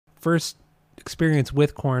first experience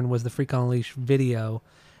with KoRn was the Freak on a Leash video.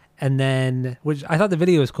 And then, which I thought the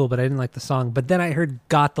video was cool, but I didn't like the song. But then I heard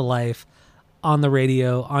Got the Life on the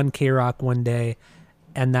radio on K-Rock one day.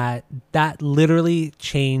 And that literally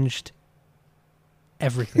changed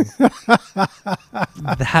everything.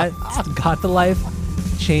 That Got the Life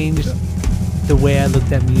changed the way I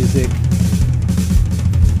looked at music.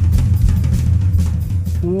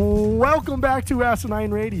 Welcome back to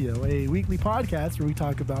Asinine Radio, a weekly podcast where we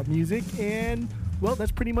talk about music, and, well,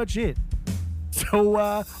 that's pretty much it.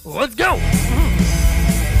 So, let's go!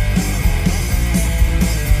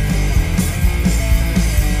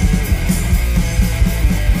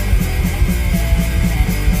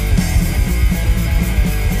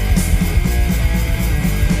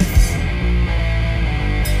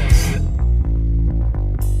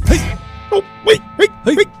 Hey! Oh, wait!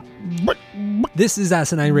 Hey! This is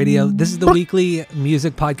Asinine Radio. This is the weekly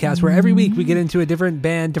music podcast where every week we get into a different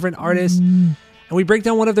band, different artist, and we break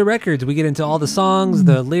down one of their records. We get into all the songs,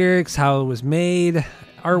 the lyrics, how it was made,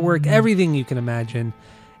 artwork, everything you can imagine,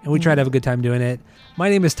 and we try to have a good time doing it. My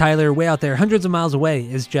name is Tyler. Way out there, hundreds of miles away,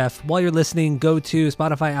 is Jeff. While you're listening, go to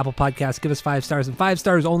Spotify, Apple Podcasts, give us 5 stars and 5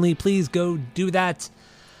 stars only. Please go do that.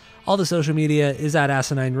 All the social media is at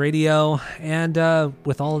Asinine Radio. And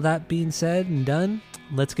with all of that being said and done,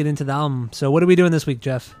 let's get into the album. So what are we doing this week,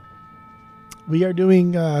 Jeff? We are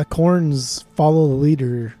doing KoRn's Follow the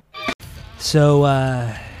Leader. So,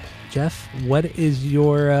 Jeff, what is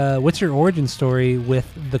what's your origin story with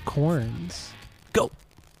the KoRns? Go.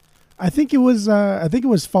 I think it was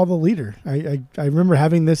Follow the Leader. I remember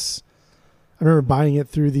having this. I remember buying it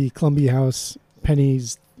through the Columbia House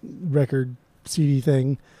Penny's record CD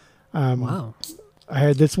thing. Wow. I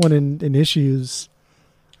had this one in issues,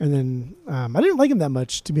 and then I didn't like him that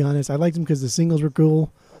much, to be honest. I liked him because the singles were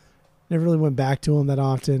cool. Never really went back to him that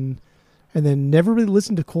often, and then never really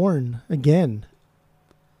listened to KoRn again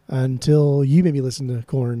until you made me listen to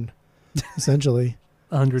KoRn, essentially.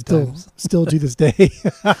 100 times. Still to this day.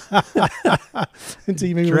 Until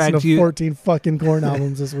you made me listen to 14 fucking KoRn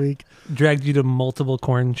albums this week. Dragged you to multiple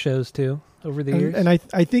KoRn shows, too, over the years? And I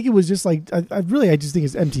think it was just like, I just think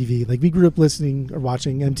it's MTV. Like, we grew up listening or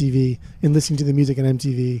watching MTV and listening to the music on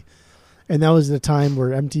MTV. And that was the time where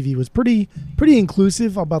MTV was pretty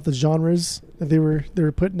inclusive about the genres that they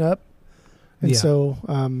were putting up. And so,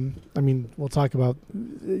 I mean, we'll talk about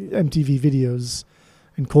MTV videos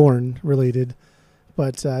and KoRn related.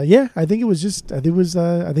 But I think it was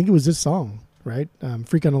this song, right?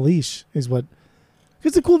 Freak on a Leash is what.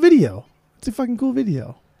 It's a cool video. It's a fucking cool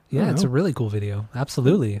video. Yeah, it's a really cool video.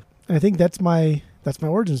 Absolutely. And I think that's my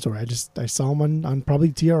origin story. I saw him on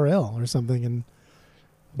probably TRL or something and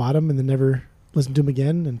bought him and then never listened to him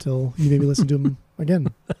again until you made me listen to him again.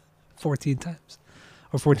 14 times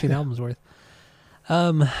or 14 albums worth.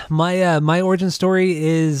 My origin story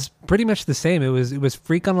is pretty much the same. It was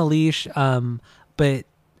Freak on a Leash. But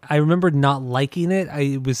I remember not liking it.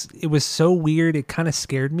 It was so weird. It kind of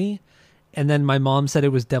scared me. And then my mom said it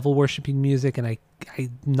was devil worshiping music, and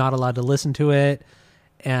I'm not allowed to listen to it.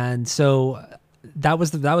 And so that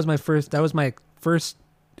was my first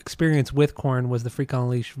experience with KoRn was the Freak on a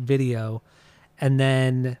Leash video. And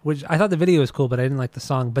then, which I thought the video was cool, but I didn't like the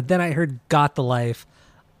song. But then I heard Got the Life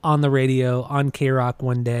on the radio on K-Rock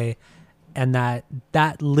one day, and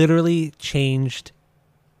that literally changed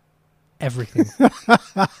everything.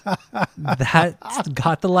 That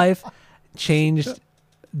Got the Life changed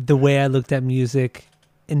the way I looked at music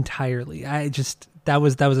entirely. That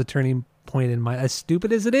was a turning point in my, as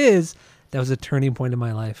stupid as it is, that was a turning point in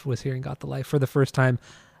my life, was hearing Got the Life for the first time,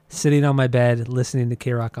 sitting on my bed listening to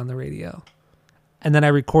K-Rock on the radio. And then I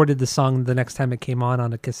recorded the song the next time it came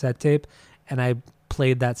on a cassette tape, and I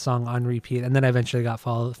played that song on repeat. And then I eventually got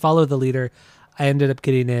Follow the Leader. I ended up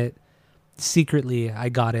getting it secretly. I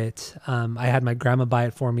got it. I had my grandma buy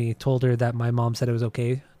it for me, told her that my mom said it was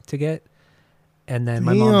okay to get. And then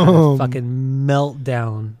my mom had a fucking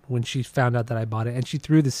meltdown when she found out that I bought it. And she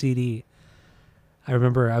threw the CD. I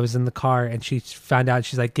remember I was in the car and she found out.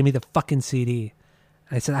 She's like, give me the fucking CD.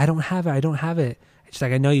 And I said, I don't have it. And she's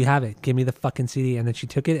like, I know you have it. Give me the fucking CD. And then she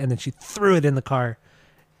took it and then she threw it in the car.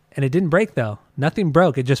 And it didn't break, though. Nothing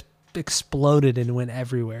broke. It just exploded and went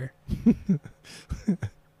everywhere.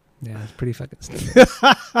 Yeah, it's pretty fucking stupid.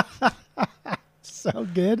 So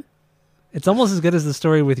good. It's almost as good as the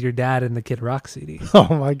story with your dad and the Kid Rock CD.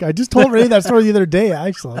 Oh my God. I just told Ray that story the other day,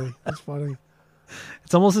 actually. That's funny.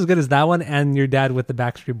 It's almost as good as that one and your dad with the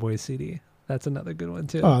Backstreet Boys CD. That's another good one,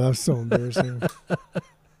 too. Oh, that was so embarrassing.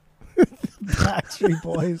 Backstreet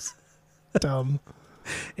Boys. Dumb.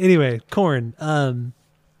 Anyway, KoRn.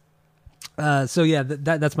 So yeah,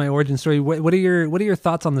 that's my origin story. What are your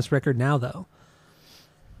thoughts on this record now, though?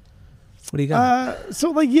 What do you got?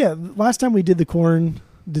 So like, yeah, last time we did the KoRn,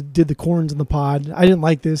 did the KoRns in the pod, I didn't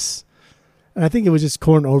like this, and I think it was just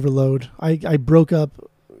KoRn overload. I broke up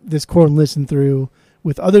this KoRn listen through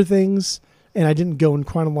with other things, and I didn't go in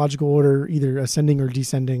chronological order, either ascending or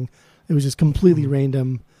descending. It was just completely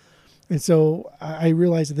random. And so I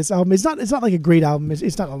realized that this album it's not like a great album.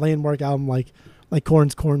 It's not a landmark album like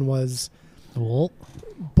KoRn's KoRn was. Well,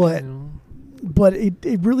 but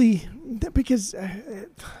it really, because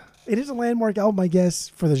it is a landmark album, I guess,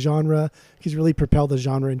 for the genre. He's really propelled the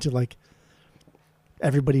genre into like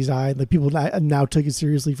everybody's eye. Like people now took it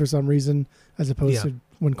seriously for some reason, as opposed to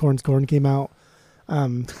when KoRn's KoRn came out.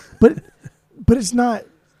 But it's not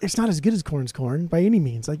as good as KoRn's KoRn by any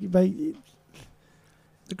means. Agreed.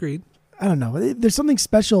 I don't know. There's something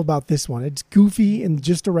special about this one. It's goofy in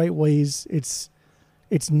just the right ways. It's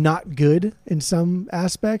not good in some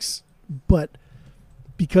aspects, but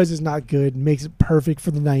because it's not good, makes it perfect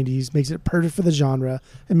for the 90s, makes it perfect for the genre,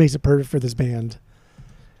 and makes it perfect for this band.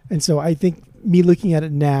 And so I think me looking at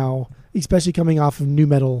it now, especially coming off of nu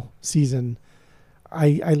metal season,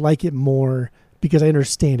 I like it more because I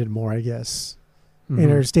understand it more, I guess. And I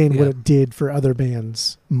understand what it did for other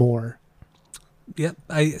bands more. Yep.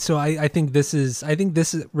 I think this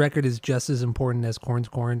record is just as important as KoRn's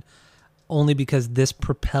KoRn, only because this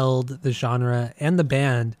propelled the genre and the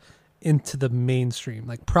band into the mainstream,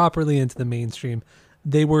 like properly into the mainstream.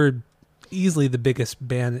 They were easily the biggest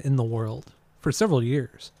band in the world for several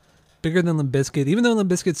years, bigger than Limp Bizkit, even though Limp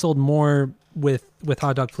Bizkit sold more with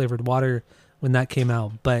hot dog flavored water when that came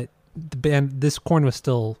out. But this KoRn was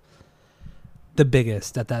still the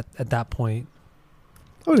biggest at that point.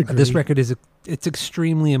 I would agree. This record it's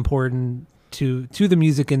extremely important to the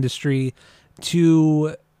music industry,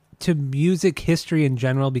 to music history in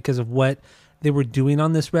general, because of what they were doing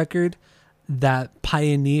on this record that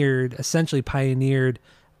essentially pioneered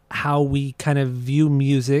how we kind of view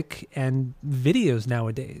music and videos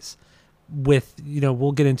nowadays. With,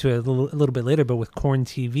 we'll get into it a little bit later, but with KoRn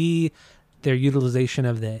TV, their utilization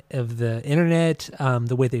of the internet,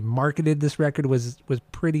 the way they marketed this record was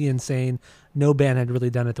pretty insane. No band had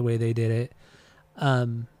really done it the way they did it.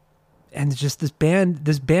 And just this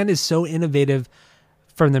band is so innovative,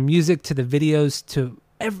 from the music to the videos to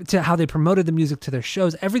how they promoted the music to their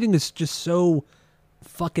shows. Everything is just so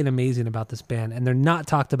fucking amazing about this band, and they're not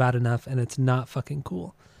talked about enough, and it's not fucking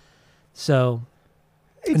cool. So,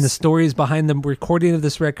 and the stories behind the recording of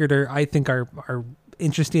this record I think are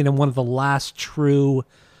interesting, and one of the last true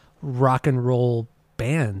rock and roll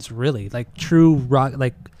bands, really, like true rock,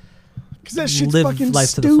 like, because that shit's fucking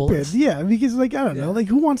stupid. Yeah, because I don't know,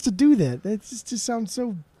 who wants to do that? That just sounds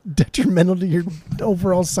so detrimental to your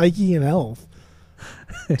overall psyche and health.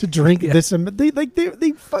 To drink this, and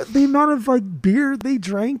the amount of like beer they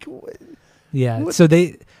drank. Yeah. What? So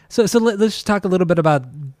let's just talk a little bit about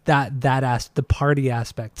the party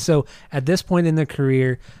aspect. So at this point in their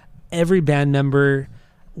career, every band member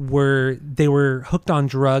were hooked on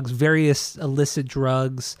drugs, various illicit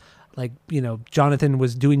drugs. Like, Jonathan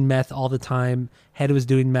was doing meth all the time. Head was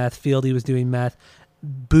doing meth. Fieldy was doing meth.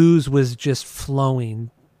 Booze was just flowing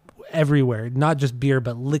everywhere. Not just beer,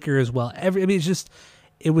 but liquor as well.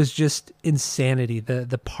 It was just insanity.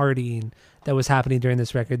 The partying that was happening during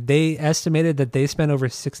this record. They estimated that they spent over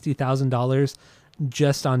 $60,000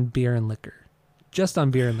 just on beer and liquor. Just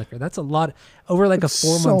on beer and liquor. That's a lot. Over like a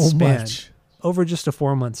 4-month span. Much. Over just a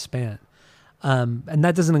 4-month span. And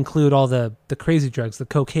that doesn't include all the crazy drugs, the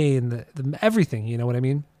cocaine, the everything, you know what I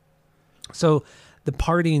mean? So the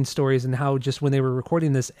partying stories, and how just when they were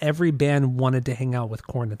recording this, every band wanted to hang out with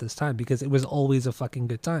KoRn at this time because it was always a fucking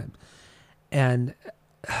good time. And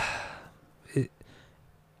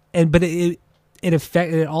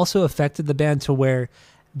it also affected the band to where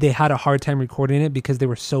they had a hard time recording it because they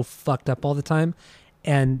were so fucked up all the time.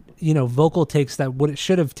 And, vocal takes that what it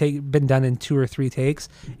should have been done in 2 or 3 takes,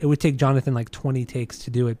 it would take Jonathan like 20 takes to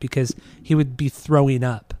do it, because he would be throwing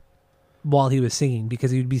up while he was singing, because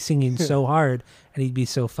he would be singing so hard and he'd be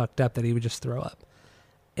so fucked up that he would just throw up.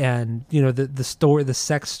 And, the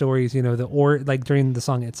sex stories, like during the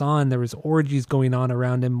song It's On, there was orgies going on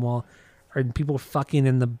around him or people fucking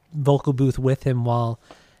in the vocal booth with him while,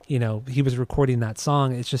 he was recording that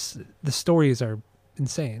song. It's just, the stories are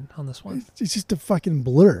insane on this one. It's just a fucking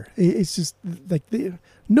blur. It's just like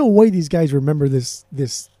no way these guys remember this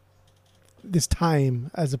time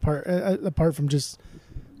as apart from just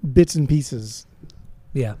bits and pieces.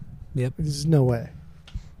 Yeah. Yep. There's no way.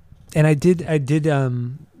 And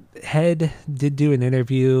Head did do an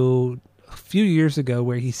interview a few years ago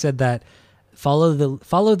where he said that Follow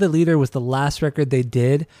the Leader was the last record they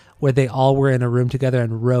did where they all were in a room together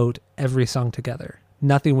and wrote every song together.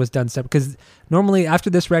 Nothing was done separate, because normally after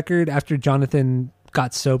this record, after Jonathan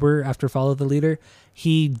got sober after Follow the Leader,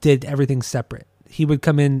 he did everything separate. He would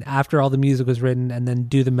come in after all the music was written and then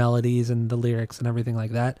do the melodies and the lyrics and everything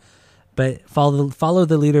like that. But Follow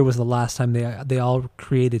the Leader was the last time they all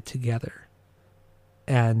created together.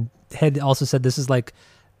 And Head also said this is like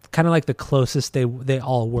kind of like the closest they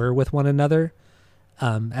all were with one another,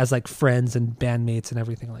 as like friends and bandmates and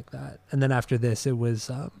everything like that. And then after this, it was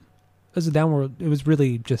a downward. It was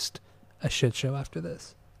really just a shit show after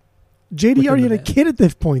this. JD already had a kid at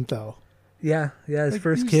this point, though. Yeah. His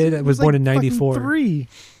first kid was born in '94.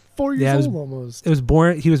 4 years old almost.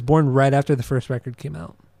 He was born right after the first record came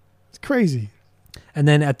out. It's crazy. And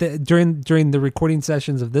then during the recording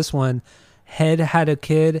sessions of this one, Head had a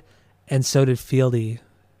kid, and so did Fieldy.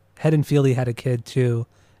 Head and Fieldy had a kid too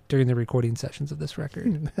during the recording sessions of this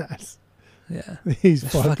record. Nice. Yeah, these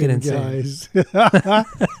fucking insane guys. Yeah.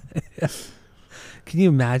 Can you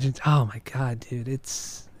imagine? Oh my god, dude,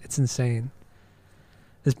 it's insane.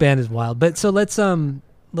 This band is wild. But so let's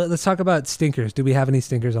talk about stinkers. Do we have any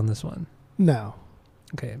stinkers on this one? No.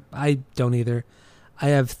 Okay, I don't either. I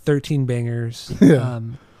have 13 bangers. Yeah.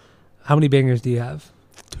 How many bangers do you have?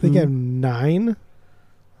 I think I have 9.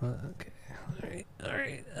 Okay. All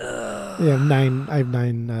right. Yeah, 9. I have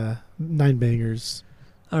 9 bangers.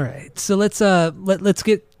 All right. So let's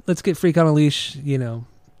get Freak on a Leash, done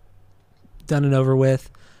and over with,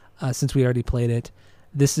 since we already played it.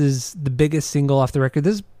 This is the biggest single off the record.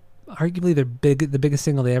 This is arguably the biggest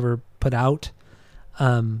single they ever put out,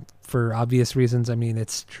 for obvious reasons. I mean,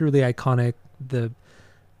 it's truly iconic. The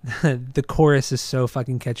chorus is so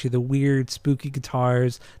fucking catchy. The weird, spooky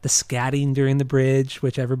guitars, the scatting during the bridge,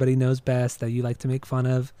 which everybody knows best, that you like to make fun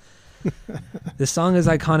of. The song is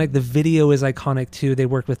iconic. The video is iconic too. They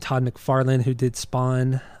worked with Todd McFarlane, who did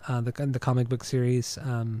Spawn, the comic book series,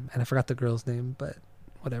 and I forgot the girl's name, but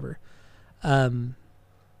whatever.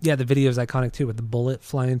 Yeah, the video is iconic too, with the bullet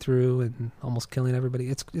flying through and almost killing everybody.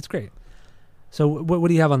 It's great. So what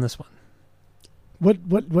do you have on this one?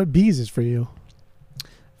 What B's is for you?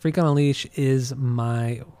 Freak on a Leash is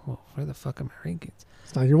my... where the fuck are my rankings?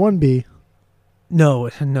 It's not your 1B. No.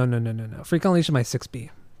 Freak on a Leash is my 6B.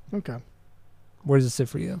 Okay. Where does it sit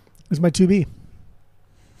for you? It's my 2B.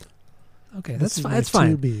 Okay, that's fine. That's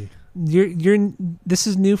fine. 2B. You're. This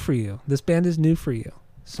is new for you. This band is new for you.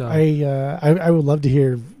 So I would love to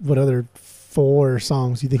hear what other 4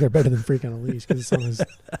 songs you think are better than Freak on a Leash, because the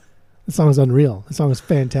song is unreal. The song is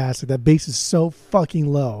fantastic. That bass is so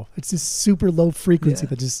fucking low. It's this super low frequency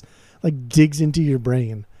that just like digs into your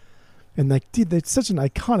brain. And like, dude, that's such an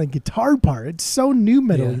iconic guitar part. It's so new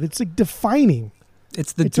metal. Yeah. It's like defining.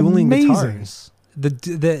 It's dueling guitars.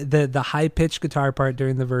 The high pitched guitar part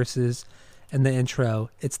during the verses and the intro.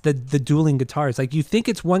 It's the dueling guitars. Like, you think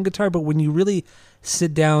it's one guitar, but when you really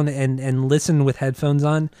sit down and listen with headphones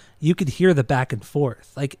on, you could hear the back and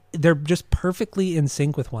forth. Like, they're just perfectly in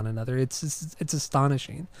sync with one another. It's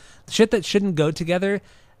astonishing. Shit that shouldn't go together,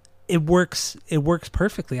 it works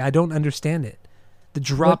perfectly. I don't understand it. The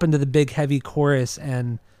drop into the big heavy chorus,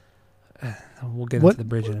 and we'll get into the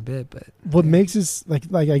bridge in a bit. But what makes this like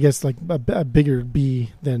I guess like a bigger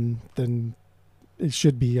B than it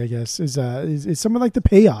should be, I guess, is some of like the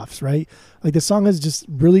payoffs, right? Like, the song has just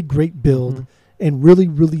really great build and really,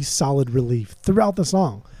 really solid relief throughout the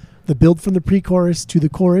song. The build from the pre-chorus to the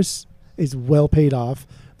chorus is well paid off.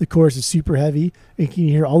 The chorus is super heavy, and you can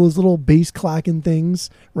hear all those little bass clacking things,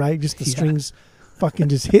 right? Just the strings fucking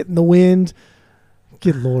just hitting the wind.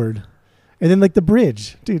 Good Lord. And then like the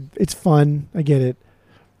bridge, dude, it's fun. I get it.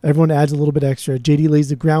 Everyone adds a little bit extra. JD lays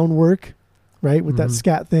the groundwork, right, with that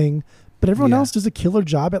scat thing. But everyone else does a killer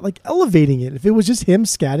job at like elevating it. If it was just him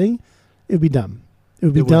scatting, it would be dumb. It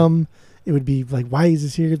would be dumb. It would be like, why is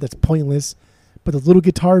this here? That's pointless. But the little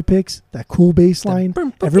guitar picks, that cool bass line,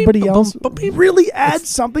 everybody else really adds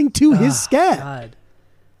something to his scat. God.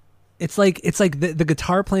 It's like the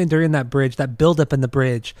guitar playing during that bridge, that build up in the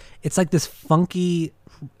bridge. It's like this funky.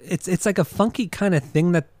 It's like a funky kind of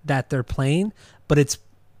thing that they're playing, but it's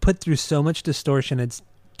put through so much distortion. It's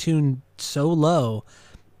tuned so low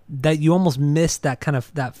that you almost miss that kind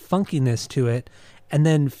of that funkiness to it. And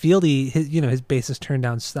then Fieldy, his bass is turned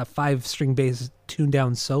down. That 5-string bass is tuned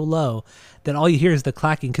down so low that all you hear is the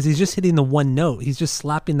clacking, because he's just hitting the one note. He's just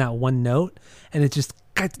slapping that one note, and it just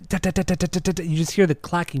you just hear the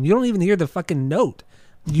clacking. You don't even hear the fucking note.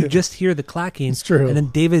 You just hear the clacking. It's true. And then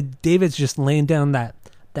David's just laying down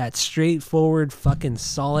that straightforward fucking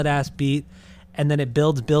solid ass beat, and then it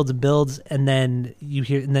builds, and then you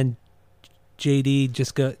hear, and then JD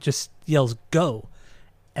just yells "go,"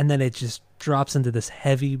 and then it just drops into this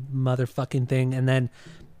heavy motherfucking thing, and then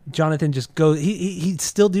Jonathan just goes. He's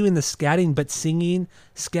still doing the scatting, but singing,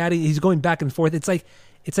 scatting. He's going back and forth. It's like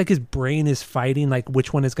his brain is fighting, like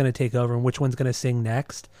which one is going to take over and which one's going to sing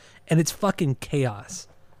next, and it's fucking chaos.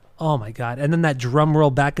 Oh my god! And then that drum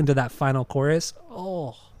roll back into that final chorus.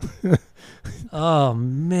 Oh, oh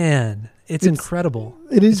man, it's incredible.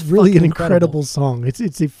 It is it's really an incredible song.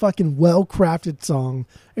 It's a fucking well crafted song.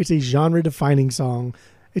 It's a genre defining song.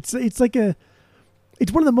 It's one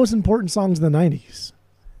of the most important songs in the 90s.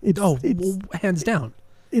 Hands down.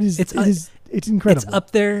 It's incredible.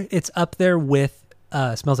 It's up there with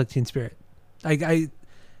 "Smells Like Teen Spirit."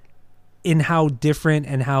 In how different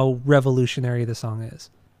and how revolutionary the song is.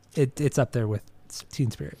 It's up there with Teen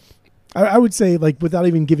Spirit. I would say, like, without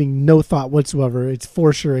even giving no thought whatsoever, it's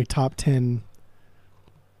for sure a top 10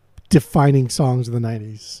 defining songs of the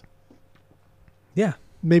 90s. Yeah,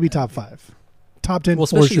 maybe top 5. Top 10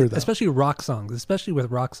 for sure, though. Especially rock songs, especially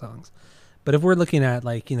with rock songs. But if we're looking at,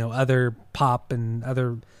 like, other pop and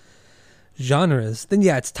other genres, then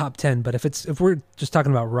yeah, it's top 10. But if we're just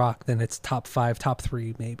talking about rock, then it's top 5, top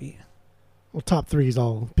 3 maybe. Well, top 3 is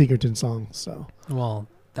all Pinkerton songs, so. Well,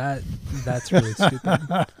 that's really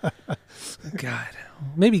stupid. God,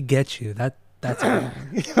 maybe "Get You." That's that's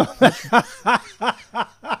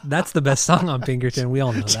the best song on Pinkerton. We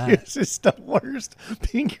all know that. It's just the worst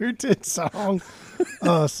Pinkerton song.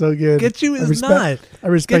 Oh, so good. "Get You" is not. I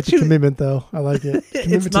respect the commitment, though. I like it.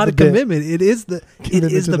 It's not a commitment. It is the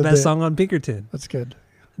best song on Pinkerton. That's good.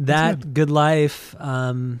 Good Life.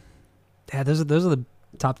 Yeah, those are the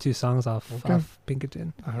top 2 songs off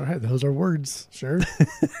Pinkerton. All right, those are words. Sure.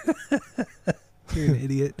 You're an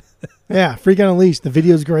idiot. Yeah, Freak Out Unleashed. The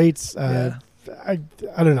video's great. I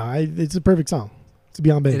don't know. It's a perfect song. It's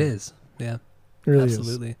Beyond Baby. It is. Yeah. It really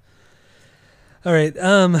absolutely. All right.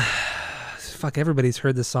 Fuck, everybody's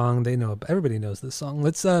heard this song. Everybody knows this song.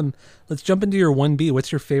 Let's jump into your 1B.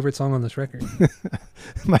 What's your favorite song on this record?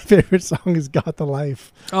 My favorite song is "Got the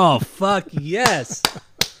Life." Oh, fuck yes.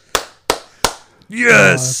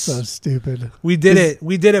 Yes. Oh, so stupid. We did it.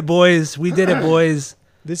 We did it, boys. We did it, boys.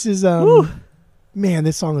 This is man,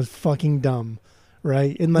 this song is fucking dumb,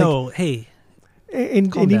 right? And like, no, hey.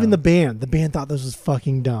 And even the band thought this was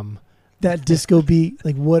fucking dumb. That disco beat,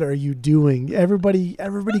 like, what are you doing? Everybody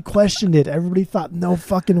questioned it. Everybody thought, no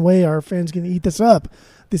fucking way, our fans can eat this up.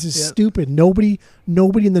 This is stupid. Nobody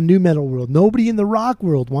in the nu metal world, nobody in the rock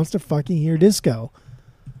world wants to fucking hear disco.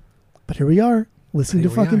 But here we are, listening to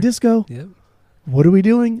fucking disco. Yep. What are we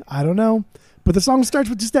doing? I don't know. But the song starts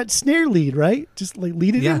with just that snare lead, right? Just like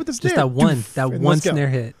lead it in with the snare. Just that one snare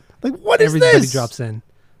hit. Like, what is this? Everybody drops in.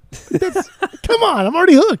 Come on, I'm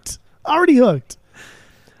already hooked.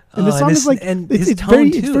 And the song is like, and it's very,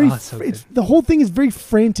 the whole thing is very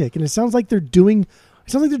frantic, and it sounds like they're doing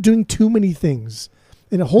too many things,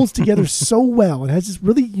 and it holds together so well. It has this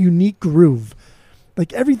really unique groove.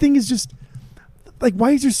 Like, everything is just like,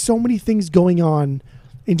 why is there so many things going on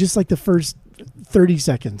in just like the first 30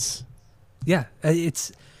 seconds? Yeah,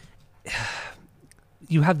 it's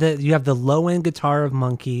you have the low end guitar of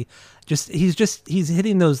Monkey. He's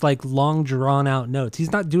hitting those like long drawn out notes.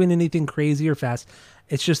 He's not doing anything crazy or fast.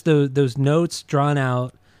 It's just those notes drawn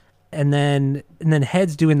out, and then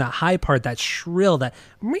Head's doing that high part, that shrill, that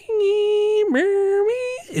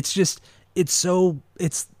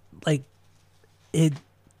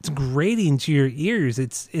it's grating to your ears.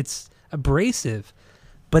 It's abrasive,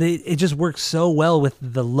 but it just works so well with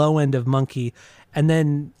the low end of Monkey. And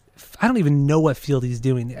then I don't even know what field he's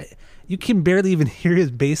doing. You can barely even hear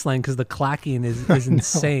his bass line because the clacking is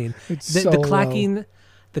insane. The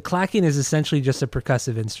clacking is essentially just a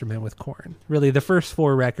percussive instrument with KoRn. Really, the first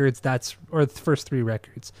 4 records, or the first 3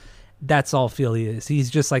 records, that's all feel he is. He's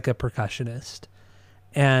just like a percussionist.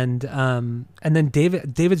 And then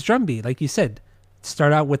David's drum beat, like you said,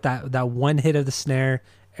 start out with that one hit of the snare,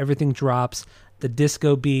 everything drops, the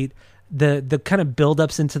disco beat, the kind of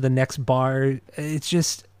build-ups into the next bar. It's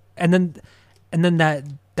just, and then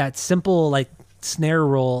that simple like snare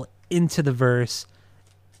roll into the verse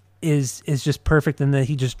is just perfect, and then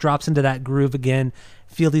he just drops into that groove again.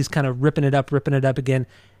 Fieldy's kind of ripping it up again.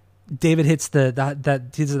 David hits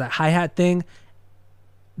that hi-hat thing,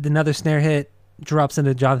 another snare hit, drops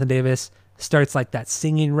into Jonathan Davis, starts like that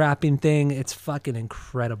singing rapping thing. It's fucking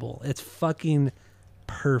incredible. It's fucking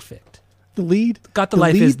perfect. The lead, "Got the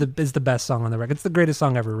Life" is the best song on the record. It's the greatest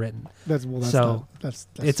song ever written. That's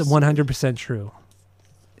it's 100% true.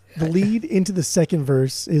 The lead into the second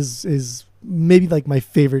verse is maybe like my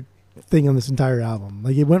favorite thing on this entire album.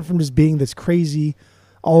 Like, it went from just being this crazy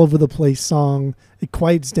all over the place song. It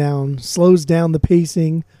quiets down, slows down the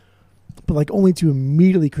pacing, but like only to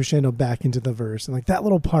immediately crescendo back into the verse. And like that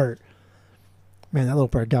little part, man, that little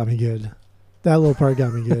part got me good.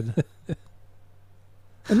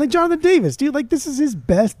 And like Jonathan Davis, dude, like this is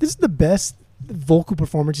the best vocal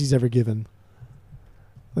performance he's ever given.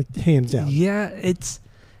 Like hands down. Yeah,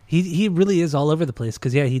 he really is all over the place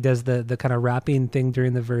because he does the kind of rapping thing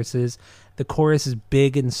during the verses. The chorus is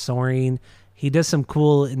big and soaring. He does some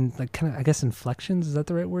cool and like kind of, I guess, inflections. Is that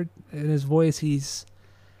the right word? In his voice, he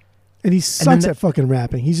sucks at fucking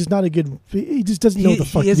rapping. He's just not a good. He just doesn't know what the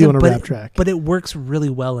fuck to do on a rap track. But it works really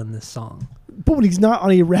well in this song. But when he's not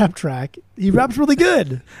on a rap track, he raps really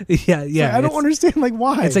good. Yeah. Like, I don't understand like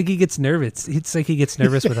why. It's like he gets nervous. It's like he gets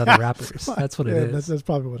nervous with other rappers. That's what it is. That's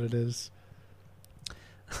probably what it is.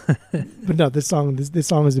 But no, this song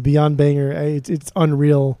is a beyond banger. It's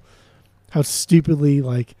unreal how stupidly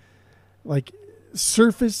like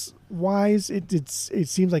surface wise it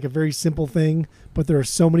seems like a very simple thing, but there are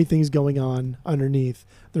so many things going on underneath.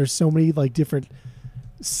 There are so many like different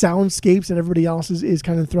soundscapes that everybody else is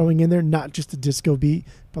kind of throwing in there, not just the disco beat,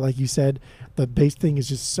 but like you said, the bass thing is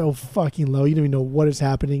just so fucking low. You don't even know what is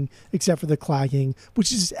happening except for the clacking,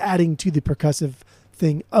 which is adding to the percussive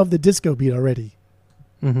thing of the disco beat already.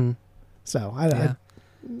 Mm-hmm. So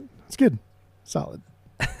it's good, solid.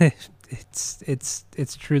 It's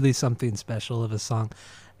truly something special of a song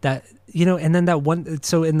that, and then that one.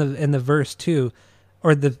 So in the verse too,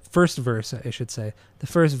 or the first verse, I should say, the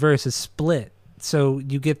first verse is split. So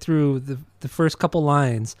you get through the first couple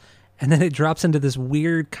lines, and then it drops into this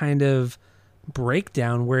weird kind of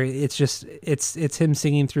breakdown where it's just it's him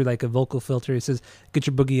singing through like a vocal filter. He says, "Get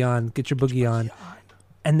your boogie on, get your boogie on,"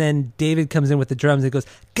 and then David comes in with the drums. And it goes,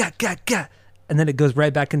 "Got, got, got," and then it goes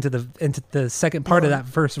right back into the second part of that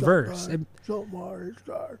first verse. It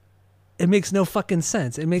makes no fucking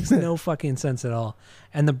sense. It makes no fucking sense at all.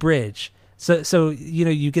 And the bridge. So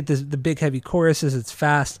you get the big heavy choruses. It's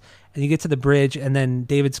fast. And you get to the bridge, and then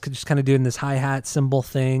David's just kind of doing this hi-hat cymbal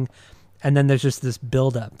thing, and then there's just this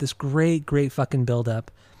build-up, this great fucking build-up.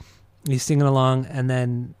 He's singing along, and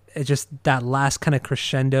then it just that last kind of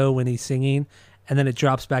crescendo when he's singing, and then it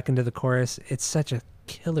drops back into the chorus. It's such a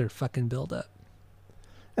killer fucking build-up.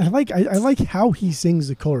 And I like how he sings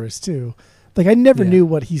the chorus too. Like I never knew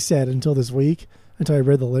what he said until this week, until I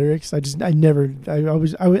read the lyrics. I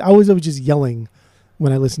was always just yelling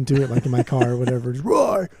when I listened to it, like in my car or whatever. Just,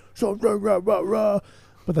 roar, so, rah, rah, rah, rah.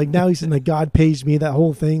 But like now he's saying like God paged me, that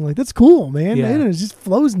whole thing. Like that's cool, man. Yeah. And it just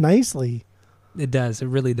flows nicely. It does. It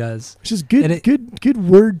really does. It's just good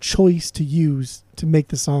word choice to use to make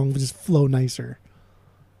the song just flow nicer.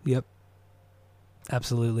 Yep.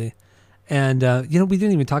 Absolutely. And we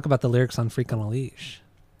didn't even talk about the lyrics on "Freak on a Leash."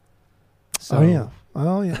 So,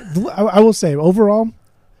 oh yeah. I will say overall,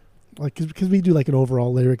 like because we do like an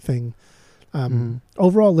overall lyric thing.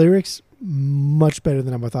 Overall lyrics much better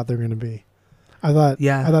than I thought they were going to be. I thought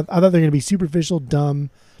they're going to be superficial, dumb,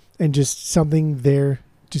 and just something there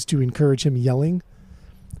just to encourage him yelling.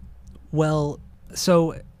 Well,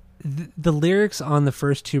 so the lyrics on the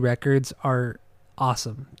first two records are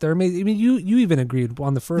awesome. They're amazing. I mean, you even agreed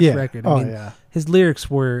on the first record. I mean, his lyrics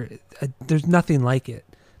were there's nothing like it.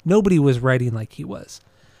 Nobody was writing like he was.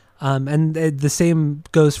 And the same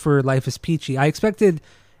goes for Life is Peachy. I expected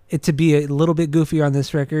it to be a little bit goofier on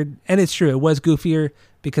this record, and it's true, it was goofier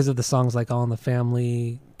because of the songs like All in the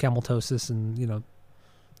Family, Cameltosis, and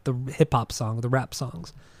the hip hop song, the rap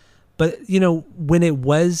songs. But when it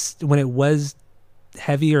was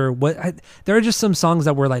heavier, there are just some songs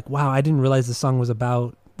that were like, wow, I didn't realize the song was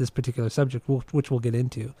about this particular subject, which we'll get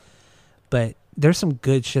into. But there's some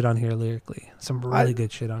good shit on here lyrically, some really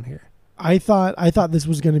good shit on here. I thought this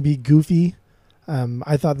was going to be goofy.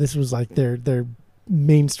 I thought this was like their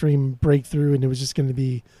mainstream breakthrough, and it was just going to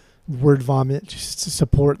be word vomit just to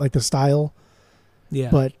support like the style. Yeah.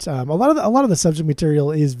 But a lot of the subject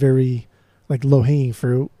material is very like low hanging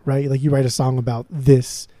fruit, right? Like you write a song about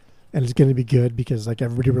this, and it's going to be good because like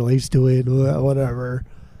everybody relates to it, whatever.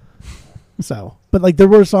 So, but like there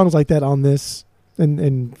were songs like that on this,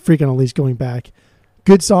 and Freak on a Leash going back,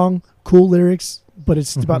 good song, cool lyrics, but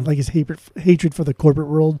it's about like his hatred for the corporate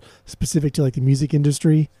world, specific to like the music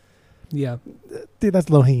industry. Yeah, that's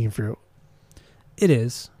low hanging fruit. It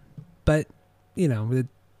is, but it's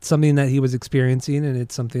something that he was experiencing, and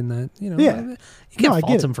it's something that you can't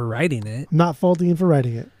fault him for writing it. Not faulting him for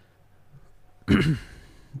writing it.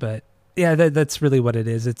 But yeah, that's really what it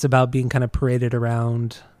is. It's about being kind of paraded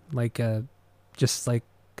around just like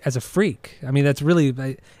as a freak. I mean, that's really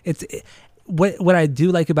what I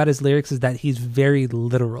do like about his lyrics is that he's very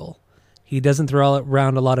literal. He doesn't throw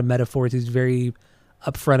around a lot of metaphors. He's very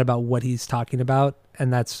upfront about what he's talking about,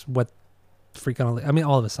 and that's what Freak on Unleashed, I mean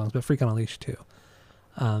all of his songs, but Freak on Unleashed too,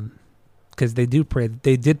 because they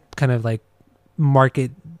did kind of like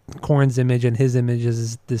market KoRn's image and his image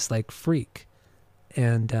as this like freak,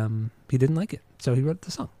 and he didn't like it, so he wrote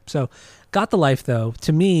the song. So Got the Life, though,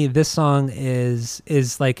 to me this song is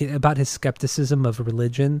like about his skepticism of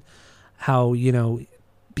religion, how, you know,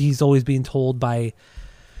 he's always being told by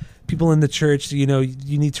people in the church, you know,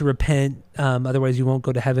 you need to repent, otherwise you won't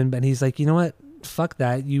go to heaven. But he's like, you know what, fuck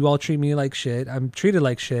that, you all treat me like shit, I'm treated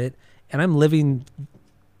like shit, and I'm living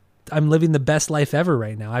the best life ever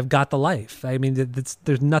right now. I've got the life. I mean,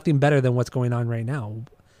 there's nothing better than what's going on right now.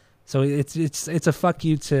 So it's a fuck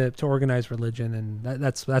you to organized religion, and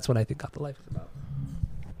that's what I think Got the Life is about.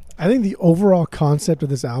 I think the overall concept of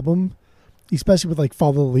this album, especially with like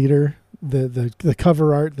Follow the Leader, the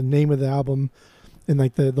cover art, the name of the album, and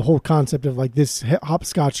like the whole concept of like this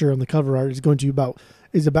hopscotcher on the cover art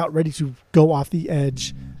is about ready to go off the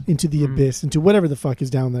edge into the abyss, into whatever the fuck is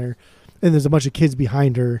down there. And there's a bunch of kids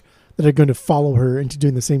behind her that are going to follow her into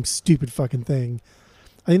doing the same stupid fucking thing.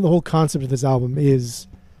 I think the whole concept of this album is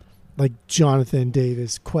like Jonathan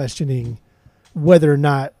Davis questioning whether or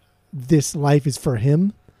not this life is for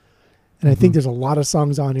him. And I think there's a lot of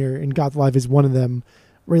songs on here, and Got the Life is one of them,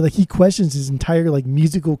 where like he questions his entire like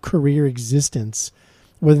musical career existence,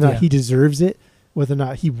 whether or not he deserves it, whether or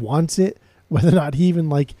not he wants it, whether or not he even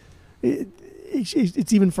like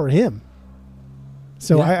it's even for him.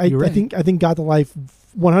 So I think Got the Life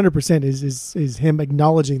 100% is him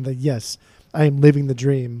acknowledging that, yes, I am living the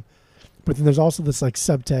dream. But then there's also this like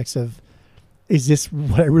subtext of, is this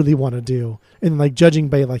what I really want to do? And like judging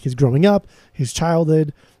by like his growing up, his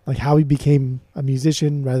childhood, like how he became a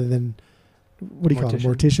musician rather than, what do you call it?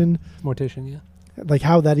 Mortician? Mortician, yeah. Like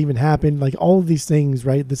how that even happened, like all of these things,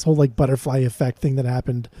 right? This whole like butterfly effect thing that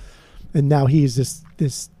happened. And now he is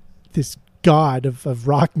this god of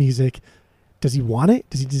rock music. Does he want it?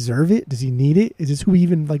 Does he deserve it? Does he need it? Is this who he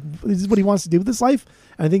even like? Is this what he wants to do with his life?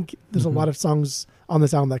 And I think there's a lot of songs on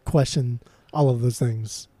this album that question all of those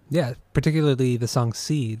things. Yeah, particularly the song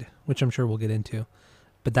 "Seed," which I'm sure we'll get into.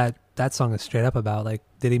 But that song is straight up about like,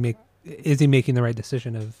 is he making the right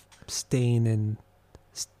decision of staying in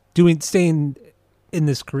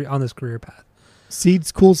this career, on this career path?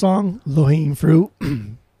 "Seed's" cool song, low hanging fruit.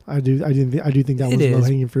 I do think that was low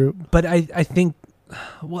hanging fruit. But I think.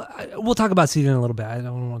 Well, we'll talk about Seed in a little bit. I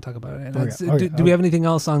don't want to talk about it. Do we have anything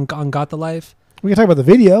else on Got the Life? We can talk about the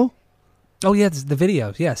video. Oh yeah, it's the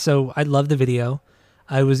video. Yeah, so I love the video.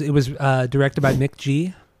 It was directed by Mick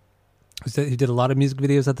G. He did a lot of music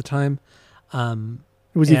videos at the time.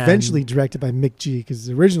 It was eventually directed by Mick G, because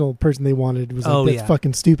the original person they wanted was like, that's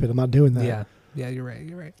fucking stupid. I'm not doing that. Yeah, you're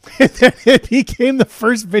right. And then it became the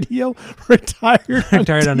first video retired on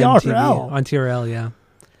TRL. On TRL, yeah.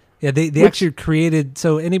 Yeah, they actually created,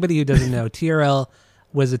 so anybody who doesn't know, TRL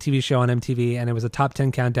was a TV show on MTV, and it was a top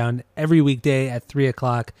 10 countdown every weekday at 3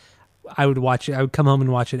 o'clock. I would watch it. I would come home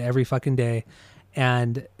and watch it every fucking day.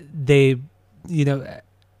 And they, you know,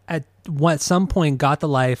 at some point, Got the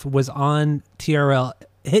Life was on TRL,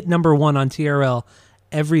 hit number 1 on TRL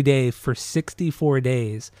every day for 64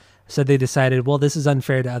 days. So they decided, well, this is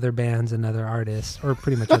unfair to other bands and other artists, or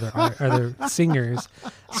pretty much other singers.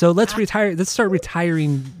 So let's start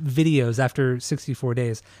retiring videos after 64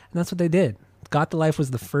 days. And that's what they did. Got the Life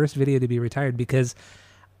was the first video to be retired, because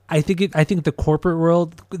I think the corporate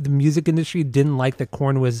world, the music industry, didn't like that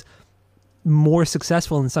KoRn was more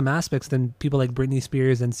successful in some aspects than people like Britney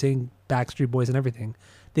Spears and Sing, Backstreet Boys and everything.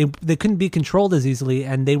 They couldn't be controlled as easily,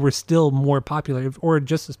 and they were still more popular, or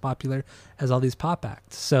just as popular as all these pop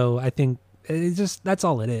acts. So I think that's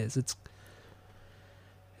all it is. It's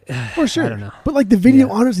for sure. I don't know, but like the video,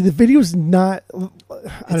 honestly, the video is not. I don't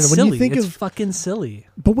know. Silly. When you think it's fucking silly.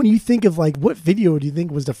 But when you think of like, what video do you think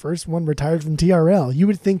was the first one retired from TRL? You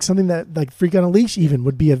would think something that like Freak on a Leash even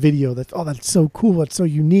would be a video that's so cool, that's so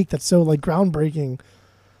unique, that's so like groundbreaking.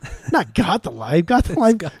 Not Got the Life. Got the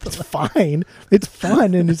Life. It's fine. It's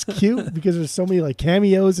fun and it's cute because there's so many like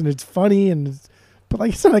cameos and it's funny but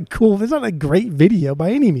like it's not a cool. It's not a great video by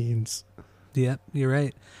any means. Yeah, you're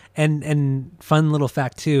right. And fun little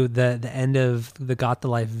fact too. The end of the Got the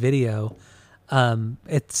Life video,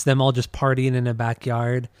 it's them all just partying in a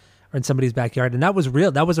backyard or in somebody's backyard, and that was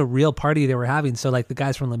real. That was a real party they were having. So like the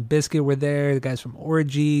guys from Limp Bizkit were there, the guys from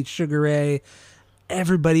Orgy, Sugar Ray,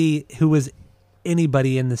 everybody who was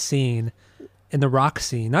anybody in the scene, in the rock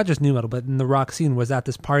scene, not just new metal, but in the rock scene, was at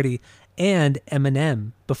this party. And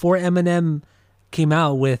Eminem, before Eminem came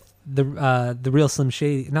out with the real Slim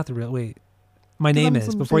Shady, not the real, wait, My Name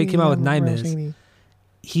Is, before he came out with Name Is,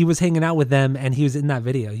 he was hanging out with them, and he was in that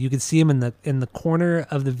video. You could see him in the corner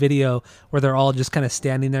of the video where they're all just kind of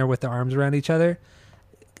standing there with their arms around each other.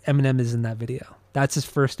 Eminem is in that video. That's his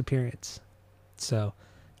first appearance. So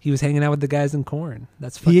he was hanging out with the guys in KoRn.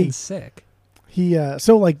 That's fucking sick.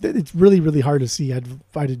 So like it's really, really hard to see. I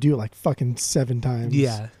had to do it like fucking 7 times.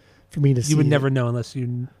 Yeah. For me to see. You would never know unless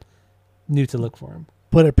you knew to look for him.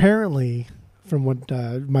 But apparently, from what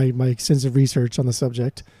my extensive research on the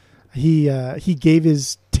subject, he gave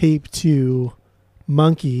his tape to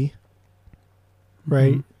Monkey,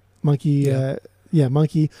 right? Mm-hmm. Monkey,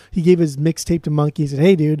 Monkey. He gave his mixtape to Monkey. He said,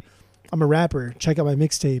 "Hey, dude, I'm a rapper. Check out my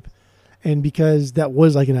mixtape." And because that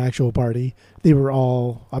was like an actual party, they were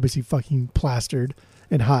all obviously fucking plastered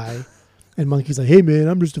and high. And Monkey's like, "Hey, man,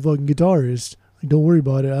 I'm just a fucking guitarist. Like, don't worry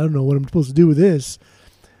about it. I don't know what I'm supposed to do with this."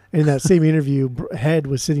 And in that same interview, Head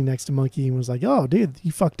was sitting next to Monkey and was like, "Oh, dude,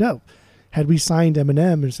 you fucked up. Had we signed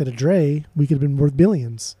Eminem instead of Dre, we could have been worth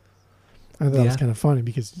billions." I thought that was kind of funny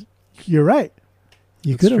because you're right.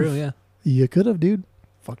 You could have. Yeah. You could have, dude.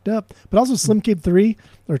 Fucked up. But also Slim Kid 3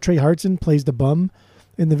 or Trey Hartson plays the bum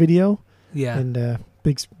in the video. Yeah. And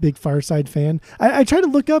big Fireside fan. I tried to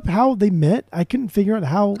look up how they met. I couldn't figure out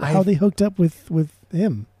how they hooked up with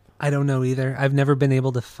him. I don't know either. I've never been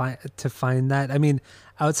able to find that. I mean,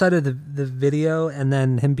 outside of the video and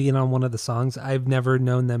then him being on one of the songs, I've never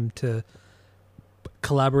known them to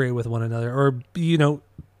collaborate with one another or, you know,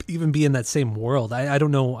 even be in that same world. I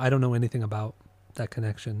don't know anything about that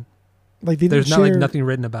connection. Like there's nothing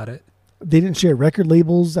written about it. They didn't share record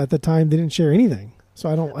labels at the time. They didn't share anything. So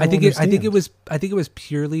I think it was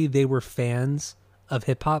purely they were fans of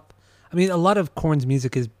hip hop. I mean, a lot of KoRn's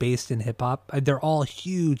music is based in hip hop. They're all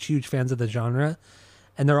huge fans of the genre,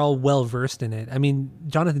 and they're all well versed in it. I mean,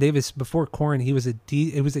 Jonathan Davis before KoRn, he was a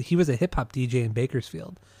hip hop DJ in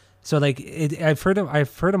Bakersfield. So like I've heard him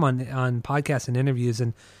on podcasts and interviews,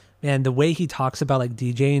 and man, the way he talks about like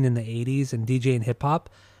DJing in the 80s and DJing hip hop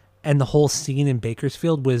and the whole scene in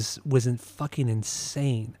Bakersfield was fucking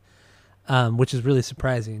insane. Which is really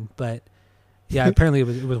surprising, but yeah, apparently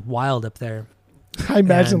it was wild up there. I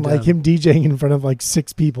imagine him DJing in front of like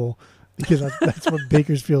 6 people because that's what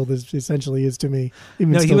Bakersfield essentially is to me. He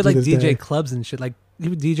would like DJ clubs and shit. Like he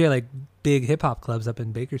would DJ like big hip hop clubs up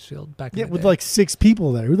in Bakersfield back. Yeah, with like 6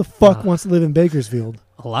 people there. Who the fuck wants to live in Bakersfield?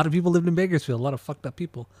 A lot of people lived in Bakersfield. A lot of fucked up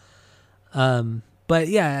people. But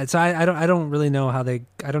yeah, so I don't really know how they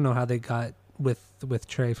got with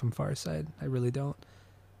Trey from Farside. I really don't.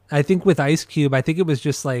 I think with Ice Cube, I think it was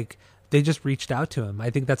just like they just reached out to him. I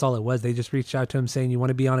think that's all it was. They just reached out to him saying, "You want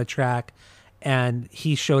to be on a track?" And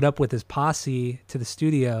he showed up with his posse to the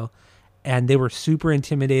studio, and they were super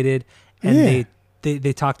intimidated. And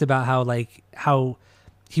they talked about how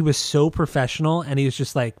he was so professional, and he was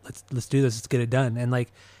just like, "Let's do this. Let's get it done." And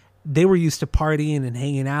like they were used to partying and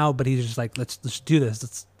hanging out, but he's just like, "Let's do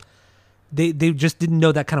this." They just didn't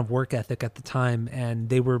know that kind of work ethic at the time, and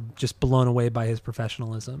they were just blown away by his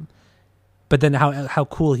professionalism. But then how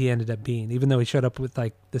cool he ended up being, even though he showed up with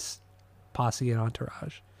like this posse and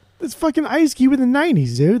entourage. It's fucking Ice Cube in the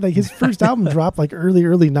 90s, dude. Like his first album dropped like early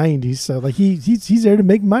 90s. So like he's there to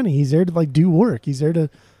make money. He's there to like do work. He's there to,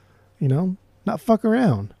 you know, not fuck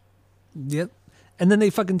around. Yep. And then they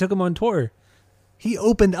fucking took him on tour. He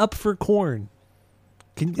opened up for KoRn.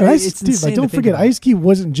 Don't forget, Ice Cube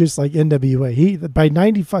wasn't just like NWA. He by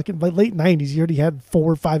late 90s, he already had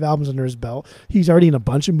 4 or 5 albums under his belt. He's already in a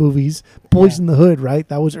bunch of movies. Boys in the Hood, right?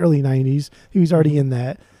 That was early 90s. He was already in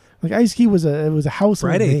that. Like Ice Cube was a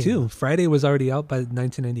household Friday name. too. Friday was already out by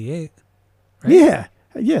 1998. Right? Yeah.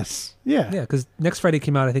 Yes. Yeah. Yeah, because Next Friday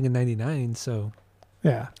came out I think in 99. So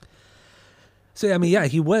yeah. So I mean, yeah,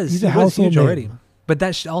 he's a household huge name already. But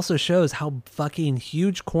that also shows how fucking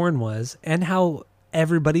huge KoRn was and how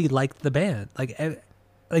everybody liked the band. Like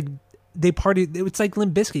they partied. It's like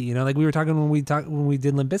Limp Bizkit, you know, like we were talking when we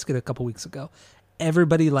did Limp Bizkit a couple weeks ago.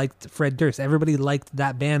 Everybody liked Fred Durst. Everybody liked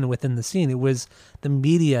that band within the scene. It was the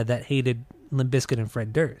media that hated Limp Bizkit and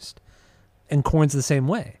Fred Durst. And KoRn's the same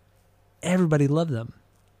way. Everybody loved them.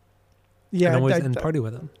 Yeah, and party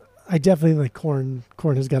with them. I definitely like KoRn.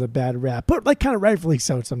 KoRn has got a bad rap, but like kind of rightfully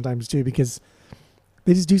so sometimes too, because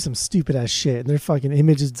they just do some stupid ass shit and their fucking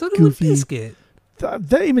image is goofy. Limp Bizkit.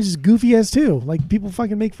 That image is goofy as too. Like people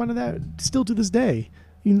fucking make fun of that still to this day.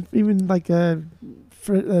 Even like Limp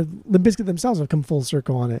Bizkit themselves have come full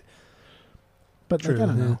circle on it. But True, like, I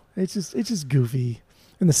don't know. It's just goofy.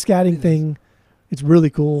 And the scatting thing, it's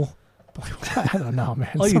really cool. But like, I don't know,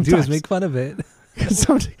 man. All you do is make fun of it. Because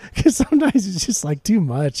sometimes it's just like too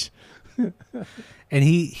much. And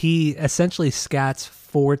he essentially scats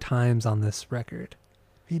 4 times on this record.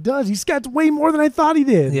 He does. He scats way more than I thought he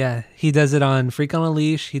did. Yeah, he does it on Freak on a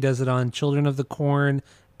Leash. He does it on Children of the Corn,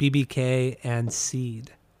 BBK, and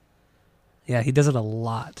Seed. Yeah, he does it a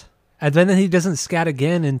lot. And then he doesn't scat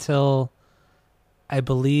again until, I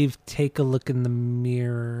believe, Take a Look in the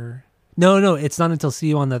Mirror. No, it's not until See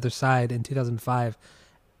You on the Other Side in 2005.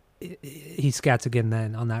 He scats again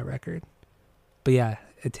then on that record. But yeah,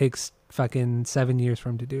 it takes fucking 7 years for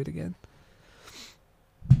him to do it again.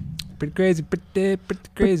 Pretty crazy. Pretty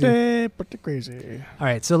crazy. All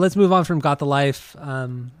right, so let's move on from Got the Life.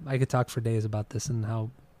 I could talk for days about this and how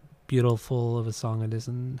beautiful of a song it is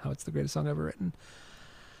and how it's the greatest song ever written.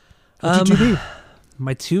 What's your 2B?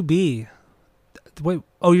 My 2B. Wait,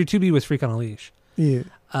 oh, your 2B was Freak on a Leash. Yeah.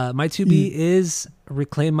 My 2B is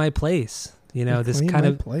Reclaim My Place. You know, this kind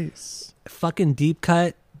of place. Fucking deep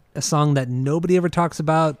cut, a song that nobody ever talks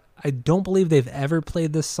about. I don't believe they've ever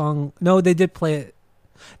played this song. No, they did play it.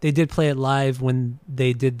 They did play it live when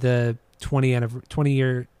they did the 20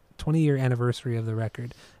 year anniversary of the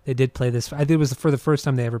record. They did play this. I think it was for the first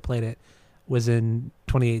time they ever played it was in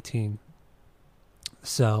 2018.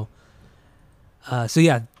 So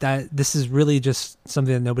yeah, this is really just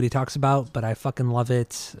something that nobody talks about, but I fucking love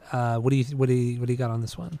it. What do you got on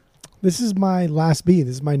this one? This is my last B.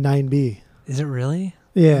 This is my 9B. Is it really?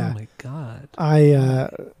 Yeah. Oh my God.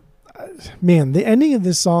 Man, the ending of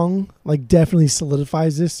this song like definitely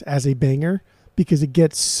solidifies this as a banger because it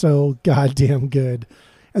gets so goddamn good.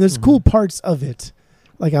 And there's cool parts of it.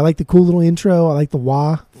 Like I like the cool little intro. I like the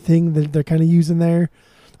wah thing that they're kind of using there.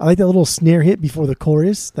 I like that little snare hit before the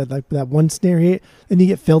chorus, that one snare hit, and you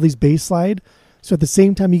get Feldy's bass slide. So at the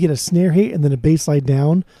same time you get a snare hit and then a bass slide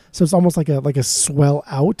down. So it's almost like a swell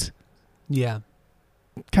out. Yeah.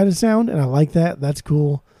 Kind of sound, and I like that. That's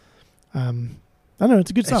cool. I don't know.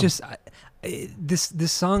 It's a good song. It's just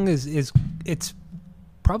this song is it's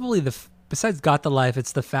probably besides Got the Life,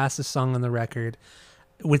 it's the fastest song on the record.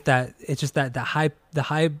 With that, it's just that the high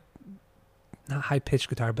not high pitched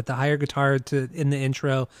guitar, but the higher guitar in the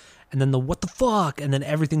intro, and then the what the fuck, and then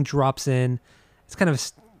everything drops in. It's kind of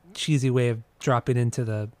a cheesy way of dropping in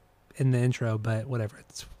the intro, but whatever.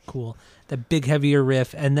 It's cool. That big heavier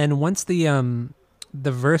riff, and then once the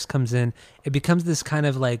verse comes in, it becomes this kind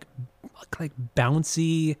of like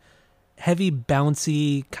bouncy, heavy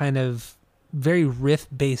bouncy kind of very riff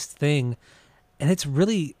based thing, and it's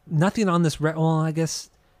really nothing on this. Well, I guess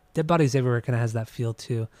Dead Bodies Everywhere kind of has that feel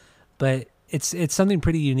too, but it's something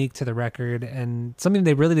pretty unique to the record and something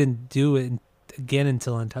they really didn't do again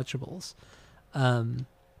until Untouchables.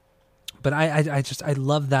 But I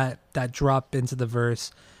love that drop into the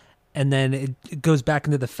verse, and then it goes back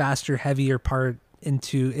into the faster, heavier part in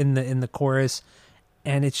the chorus,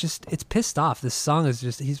 and it's pissed off. This song is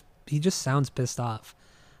just he just sounds pissed off,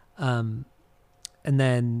 and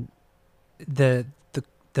then the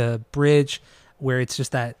bridge where it's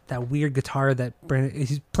just that weird guitar that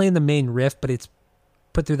he's playing the main riff, but it's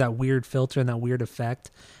put through that weird filter and that weird effect,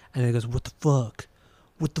 and it goes what the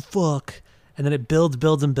fuck, and then it builds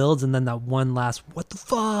and builds, and then that one last what the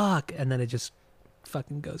fuck, and then it just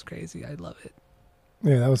fucking goes crazy. I love it.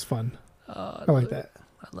 Yeah, that was fun. I like that.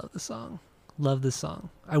 I love the song. Love this song.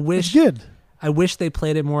 I wish it's good. I wish they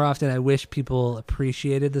played it more often. I wish people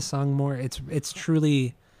appreciated the song more. It's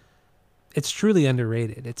truly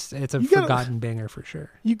underrated. It's a forgotten banger for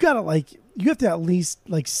sure. You have to at least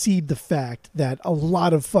seed the fact that a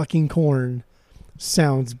lot of fucking KoRn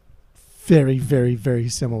sounds very, very, very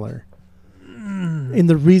similar. And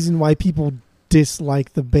the reason why people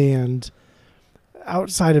dislike the band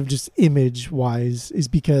outside of just image wise is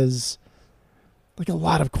because a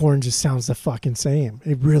lot of KoRn just sounds the fucking same.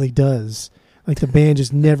 It really does. The band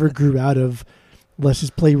just never grew out of let's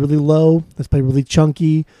just play really low, let's play really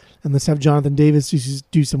chunky, and let's have Jonathan Davis just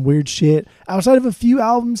do some weird shit outside of a few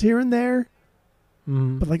albums here and there.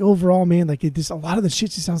 But overall, man, a lot of the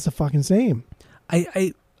shit just sounds the fucking same.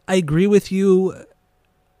 I agree with you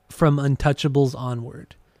from Untouchables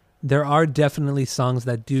onward. There are definitely songs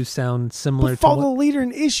that do sound similar. But Follow the Leader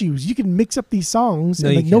and Issues, you can mix up these songs,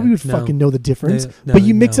 and nobody would fucking know the difference. But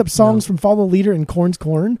you mix up songs from Follow the Leader and KoRn's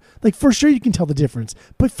KoRn, for sure you can tell the difference.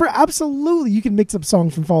 But for absolutely, you can mix up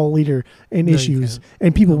songs from Follow the Leader and Issues,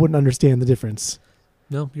 and people wouldn't understand the difference.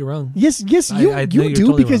 No, you're wrong. Yes, you do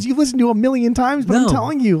totally because you listen to it a million times. But I'm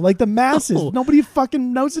telling you, the masses, nobody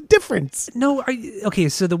fucking knows the difference. No, okay.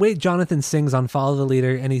 So the way Jonathan sings on Follow the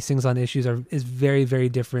Leader and he sings on Issues is very, very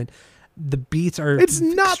different. The beats are it's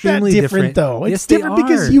not extremely that different though. It's yes, different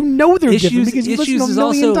because you know they're different because you listen to them a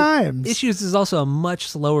million times. Issues is also a much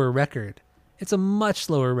slower record. It's a much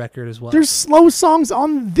slower record as well. There's slow songs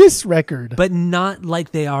on this record, but not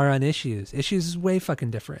like they are on Issues. Issues is way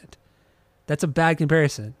fucking different. That's a bad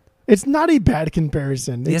comparison. It's not a bad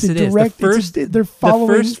comparison. Yes, It's it a is. direct. They're following.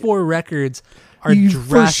 The first 4 records are you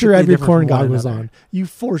drastically for sure have your different KoRn from one goggles another. on. You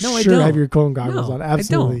for No, I sure don't. have your KoRn goggles No, on. I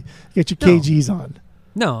Absolutely. don't. You get your No. KGs on.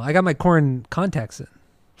 No, I got my KoRn contacts in.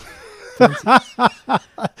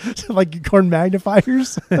 Like your KoRn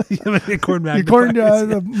magnifiers. Your KoRn Your KoRn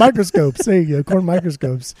the microscopes. There you go. KoRn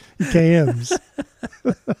microscopes. Your KMs.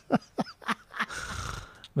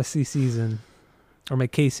 My CCs and or my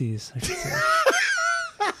KCs, I should say.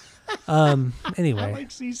 I Anyway, like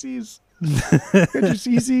CCs. Get your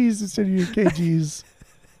CCs instead of your KGs.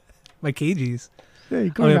 my KGs. Yeah,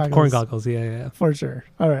 your Oh, yeah, goggles. KoRn goggles. Yeah. For sure.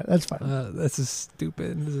 All right, that's fine. This is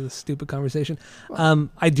a stupid conversation.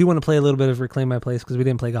 I do want to play a little bit of Reclaim My Place because we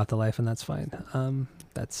didn't play Got the Life, and that's fine.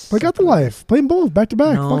 That's Play Got the Life. Play them both back to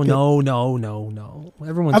back. No. Fuck it. No.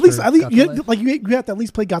 Everyone's At least Got the you Life. you have to at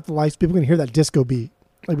least play Got the Life so people can hear that disco beat.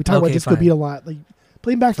 Like we talk about Okay, disco fine. beat a lot. Like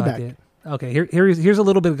play them back to Fuck back. it. Okay, here's a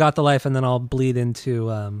little bit of Got the Life, and then I'll bleed into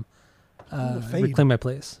fade. Reclaim My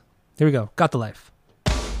Place. Here we go. Got the Life.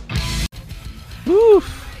 Woo!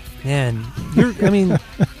 Man,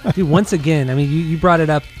 dude, once again, you brought it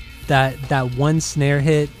up that one snare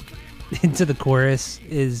hit into the chorus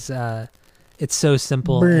is it's so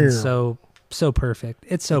simple and so perfect.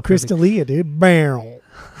 It's so perfect. Crystalia, dude. Barrel.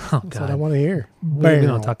 Oh That's God, what I want to hear. we Barrel.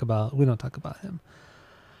 don't talk about him.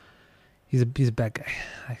 He's a bad guy,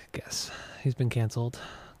 I guess. He's been canceled,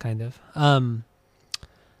 kind of.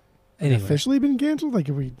 Anyway, Officially been canceled? Like,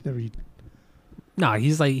 have we no,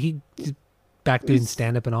 he's back doing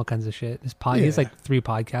stand up and all kinds of shit. He has Yeah. like 3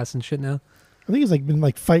 podcasts and shit now. I think he's like been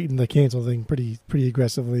like fighting the cancel thing pretty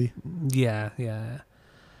aggressively. Yeah.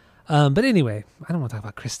 But anyway, I don't want to talk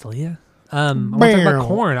about Crystalia. I want to talk about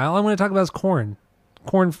KoRn. All I want to talk about is KoRn.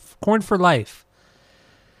 KoRn for life.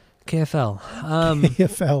 KFL.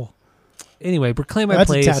 KFL. Anyway, Reclaim My That's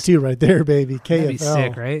Place. a tattoo right there, baby. KFL. That'd be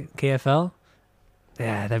sick, right? KFL.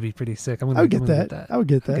 Yeah, that'd be pretty sick. I would get that. I would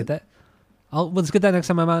get I'll that. get that. Let's get that next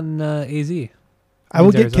time I'm out in AZ. I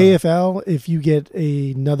will get Arizona. KFL if you get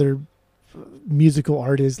another musical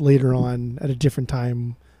artist later on at a different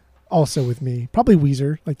time, also with me. Probably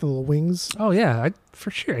Weezer, like the little wings. Oh yeah, for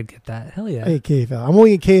sure I'd get that. Hell yeah. I get KFL. I'm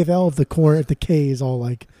only at KFL if the K is all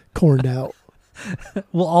like corned out.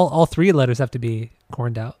 Well, all 3 letters have to be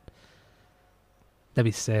corned out. That'd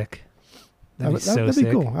be sick. That'd be That'd sick.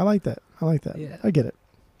 be cool. I like that. Yeah. I get it.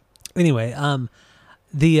 Anyway,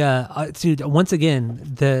 dude, once again,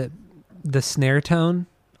 the snare tone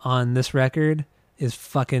on this record is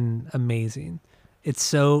fucking amazing.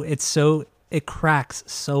 It cracks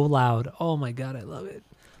so loud. Oh my God, I love it.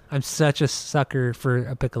 I'm such a sucker for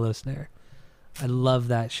a piccolo snare. I love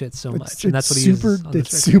that shit so much. And that's what he uses on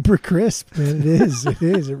this It's record. super crisp, man. It is. It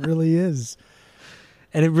is. It really is.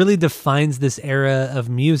 And it really defines this era of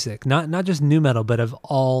music, not just nu metal, but of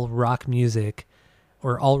all rock music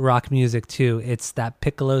or alt rock music too. It's that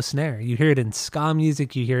piccolo snare. You hear it in ska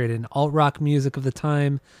music, you hear it in alt rock music of the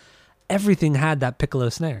time. Everything had that piccolo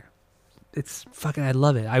snare. It's fucking, I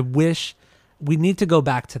love it. I wish we need to go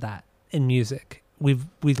back to that in music. We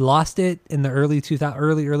lost it in the early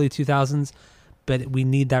 2000s, but we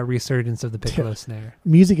need that resurgence of the piccolo snare.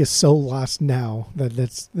 Music is so lost now that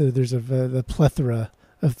there's a plethora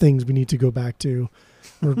of things we need to go back to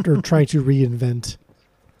or try to reinvent.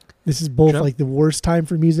 This is both like the worst time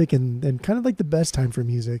for music and kind of like the best time for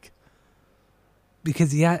music.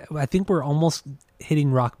 Because I think we're almost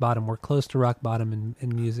hitting rock bottom. We're close to rock bottom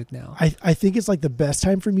in music now. I think it's like the best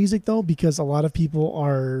time for music though, because a lot of people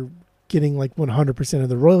are getting like 100% of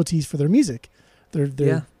the royalties for their music.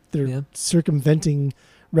 They're circumventing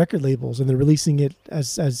record labels and they're releasing it as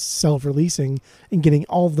self-releasing and getting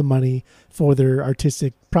all of the money for their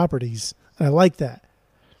artistic properties. And I like that.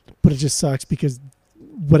 But it just sucks because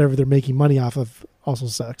whatever they're making money off of also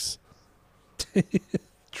sucks.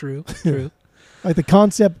 True. Like the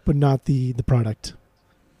concept, but not the product.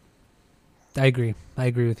 I agree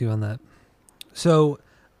with you on that. So,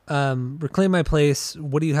 Reclaim My Place,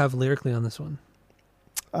 what do you have lyrically on this one?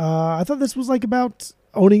 I thought this was like about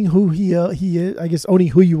owning who he is, I guess owning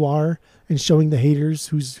who you are and showing the haters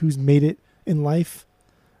who's made it in life.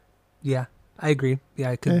 Yeah, I agree.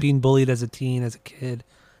 Yeah, because being bullied as a teen, as a kid,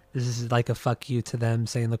 this is like a fuck you to them,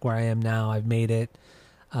 saying, look where I am now, I've made it.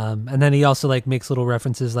 And then he also like makes little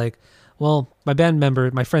references like, well,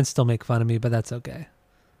 my friends still make fun of me, but that's okay.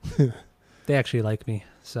 They actually like me.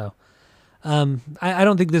 So I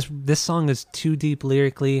don't think this song is too deep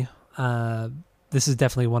lyrically. This is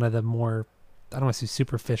definitely one of the more, I don't want to say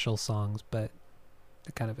superficial songs, but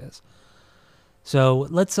it kind of is. So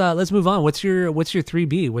let's move on. What's your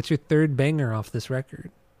 3B? What's your third banger off this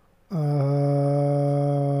record?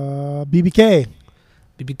 BBK.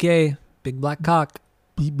 BBK, big black cock.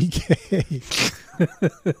 BBK.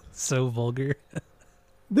 So vulgar.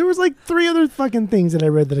 There was like 3 other fucking things that I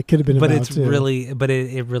read that it could have been But about it's too. really, but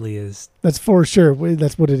it really is. That's for sure.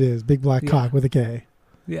 That's what it is. Big black cock with a K.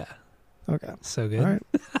 Yeah. Okay. So good. All right.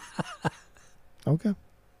 Okay.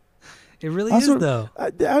 It really Also, is though.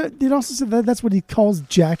 It also said that that's what he calls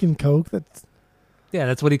Jack and Coke.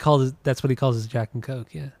 That's what he calls. That's what he calls his Jack and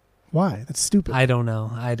Coke. Yeah. Why? That's stupid. I don't know.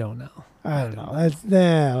 I don't know. I don't know. I don't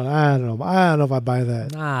know. I don't know if I buy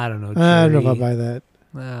that. I don't know. I don't know if I buy that.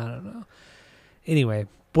 I don't know. Anyway,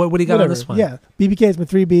 what do you got on this one? Yeah, BBK is my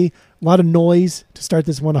 3B. A lot of noise to start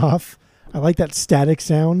this one off. I like that static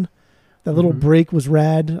sound. That little break was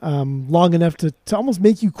rad. Long enough to almost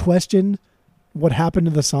make you question what happened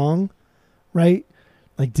to the song, right?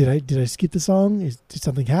 Like, did I skip the song? Did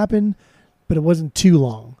something happen? But it wasn't too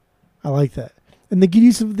long. I like that. And the good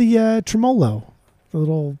use of the tremolo, the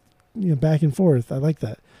little back and forth. I like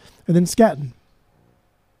that. And then scatting.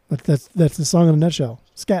 That's the song in a nutshell.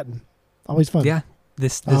 Scatting. Always fun. Yeah,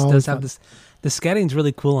 this does have this. The scatting's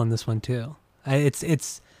really cool on this one too.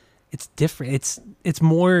 It's different. It's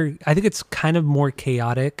more. I think it's kind of more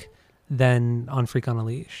chaotic than on Freak on a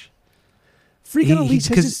Leash. Freak on a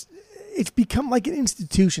Leash it's become like an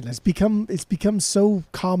institution. It's become so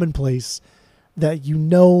commonplace that you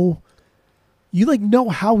know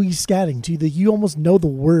how he's scatting to. That you almost know the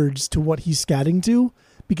words to what he's scatting to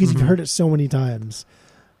because you've heard it so many times.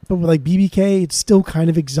 But with like BBK, it's still kind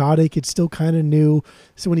of exotic. It's still kind of new.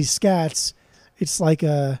 So when he scats, it's like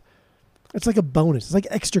a bonus. It's like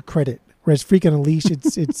extra credit. Whereas Freak on a Leash,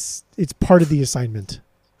 it's part of the assignment.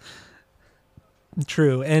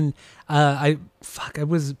 True. And it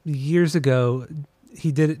was years ago.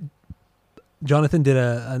 Jonathan did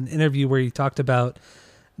an interview where he talked about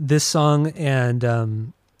this song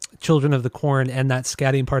and Children of the KoRn and that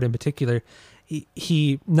scatting part in particular.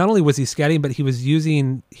 He not only was he scatting, but he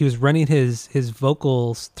was running his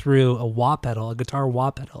vocals through a guitar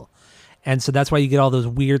wah pedal. And so that's why you get all those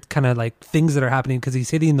weird kind of like things that are happening because he's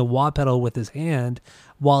hitting the wah pedal with his hand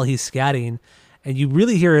while he's scatting. And you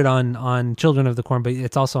really hear it on Children of the KoRn, but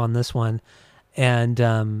it's also on this one. And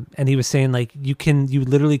he was saying like you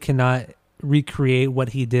literally cannot recreate what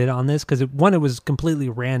he did on this because it was completely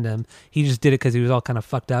random. He just did it because he was all kind of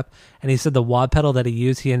fucked up. And he said the wah pedal that he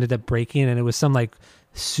used, he ended up breaking, and it was some like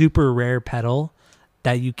super rare pedal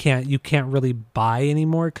that you can't really buy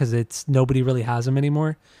anymore because nobody really has them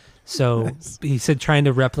anymore. So nice. He said trying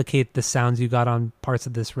to replicate the sounds you got on parts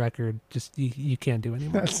of this record, just you can't do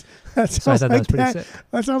anymore. So I thought that was pretty sick.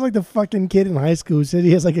 That sounds like the fucking kid in high school who said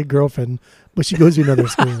he has like a girlfriend, but she goes to another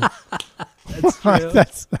school. That's true.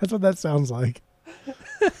 That's what that sounds like.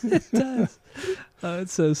 It does. Oh,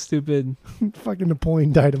 it's so stupid. Fucking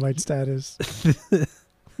Napoleon Dynamite status.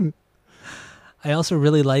 I also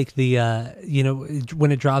really like the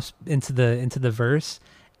when it drops into the verse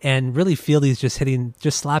and really feel these just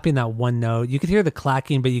slapping that one note. You could hear the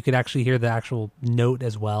clacking, but you could actually hear the actual note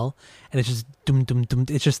as well. And it's just dum dum dum.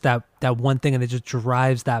 It's just that one thing, and it just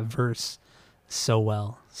drives that verse so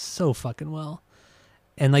well, so fucking well.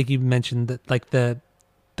 And like you mentioned, that like the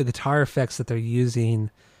guitar effects that they're using,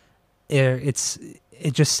 it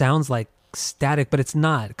just sounds like static, but it's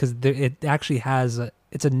not because it actually has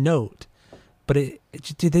it's a note. But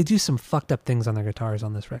they do some fucked up things on their guitars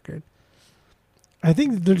on this record. I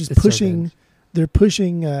think they're just pushing. So they're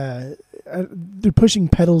pushing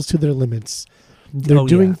pedals to their limits. They're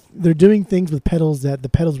doing things with pedals that the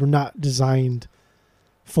pedals were not designed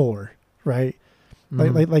for. Right,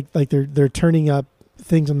 like they're turning up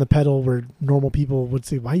things on the pedal where normal people would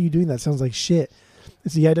say, "Why are you doing that? Sounds like shit."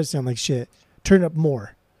 It's yeah, it does sound like shit. Turn it up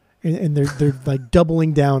more, and they're like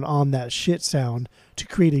doubling down on that shit sound to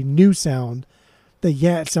create a new sound. That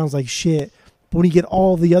it sounds like shit. But when you get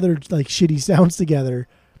all the other like shitty sounds together,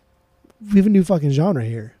 we have a new fucking genre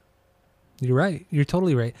here. You're right. You're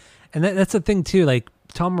totally right. And that's the thing too. Like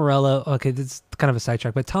Tom Morello. Okay, this is kind of a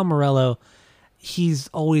sidetrack, but Tom Morello, he's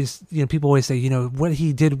always, people always say, what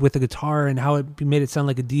he did with the guitar and how it made it sound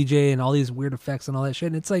like a DJ and all these weird effects and all that shit.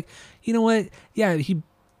 And it's like, you know what? Yeah, he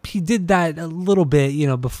did that a little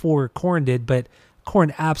bit, before KoRn did, but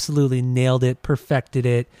KoRn absolutely nailed it, perfected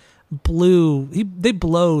it. They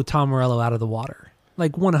blow Tom Morello out of the water,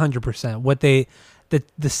 like 100%. What the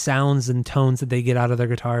sounds and tones that they get out of their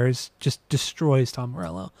guitars just destroys Tom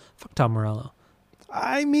Morello. Fuck Tom Morello.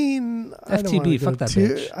 I mean, FTB, fuck that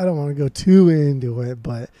bitch. I don't want to go too into it,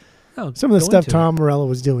 but some of the stuff Tom Morello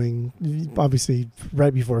was doing, obviously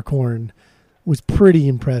right before KoRn, was pretty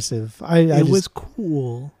impressive. It was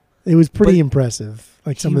cool. It was pretty impressive,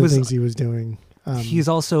 like some of the things he was doing. He's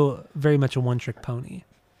also very much a one-trick pony.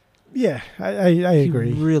 Yeah, I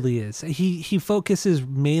agree. He really is. He focuses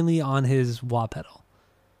mainly on his wah pedal.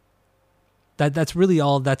 That's really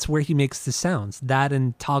all. That's where he makes the sounds. That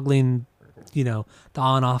and toggling, the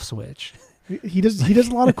on-off switch. He does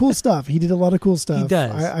a lot of cool stuff. He did a lot of cool stuff. He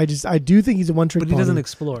does. I do think he's a one-trick pony. But he doesn't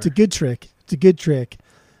explore. It's a good trick.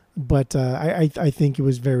 But I think it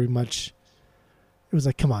was very much. It was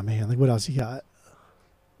like, come on, man! Like, what else you got?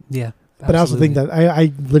 Yeah. Absolutely. But I also think that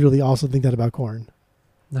I literally also think that about KoRn.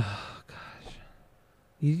 Oh gosh,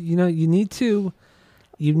 you need to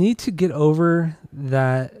get over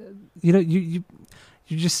that. You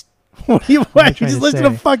just. What do you want? You just listen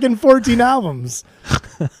to fucking 14 albums.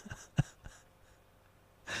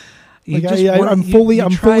 I'm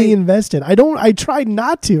fully invested. I tried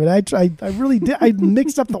not to, and I really did. I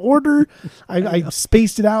mixed up the order. I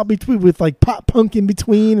spaced it out with like pop punk in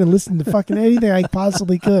between and listened to fucking anything I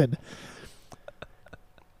possibly could.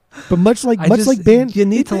 But much like band, you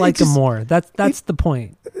need to like them more. That's the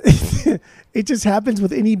point. It just happens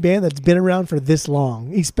with any band that's been around for this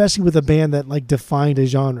long, especially with a band that like defined a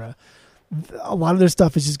genre. A lot of their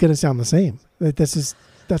stuff is just going to sound the same. That's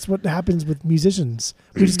what happens with musicians.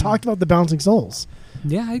 We just talked about the Bouncing Souls.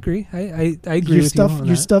 Yeah, I agree. I agree with you on that.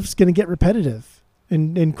 Your stuff's going to get repetitive,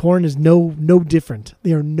 and KoRn is no different.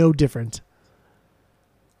 They are no different.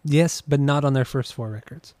 Yes, but not on their first 4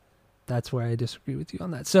 records. That's where I disagree with you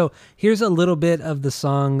on that. So here's a little bit of the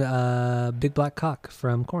song "Big Black Cock"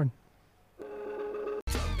 from KoRn.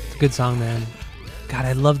 It's a good song, man. God,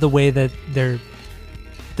 I love the way that they're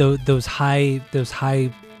those high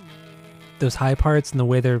parts and the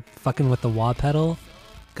way they're fucking with the wah pedal.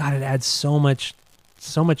 God, it adds so much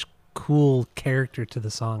cool character to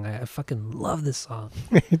the song. I fucking love this song.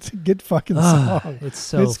 It's a good fucking song.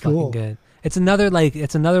 It's fucking cool. Good. It's another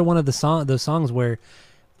one of those songs where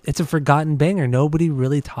it's a forgotten banger. Nobody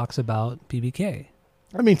really talks about BBK.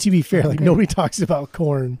 I mean, to be fair, like nobody talks about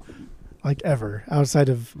KoRn like ever outside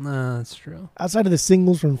of. That's true. Outside of the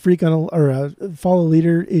singles from Freak on Follow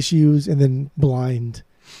Leader, Issues, and then Blind,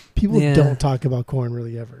 people don't talk about KoRn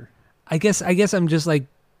really ever. I guess I'm just like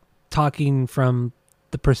talking from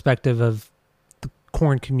the perspective of the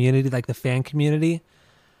KoRn community, like the fan community.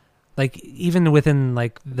 Like even within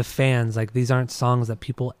like the fans, like these aren't songs that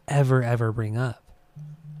people ever bring up.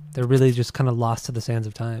 They're really just kind of lost to the sands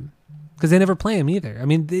of time because they never play them either. I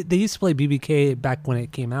mean, they used to play BBK back when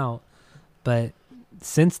it came out, but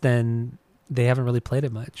since then they haven't really played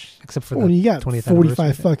it much except for you got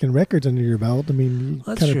 45 fucking records under your belt. I mean,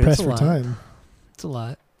 you kind of pressed for time. It's a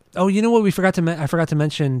lot. Oh, you know what I forgot to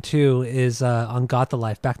mention too is on Got the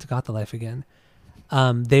Life, back to Got the Life again.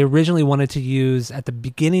 They originally wanted to use, at the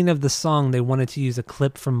beginning of the song, they wanted to use a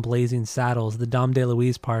clip from Blazing Saddles, the Dom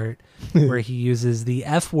DeLuise part, where he uses the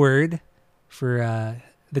F word for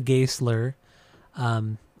the gay slur.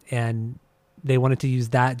 And they wanted to use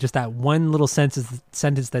that, just that one little sentence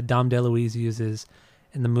that Dom DeLuise uses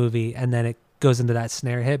in the movie, and then it goes into that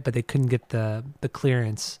snare hit, but they couldn't get the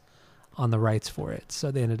clearance on the rights for it, so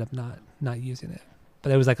they ended up not using it.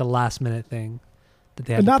 But it was like a last minute thing that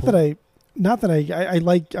they had to pull. Not that I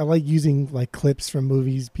like using like clips from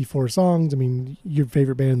movies before songs. I mean, your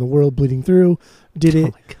favorite band in the world, Bleeding Through, did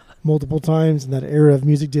it multiple times, and that era of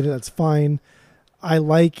music did it. That's fine. I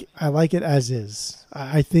like it as is.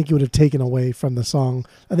 I think it would have taken away from the song.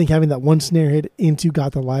 I think having that one snare hit into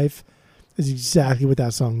Got the Life is exactly what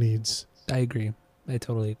that song needs. I agree. I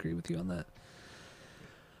totally agree with you on that.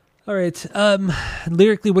 All right.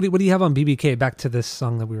 Lyrically, what do you have on BBK? Back to this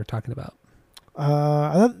song that we were talking about.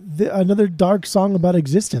 Another dark song about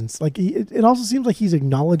existence. Like it also seems like he's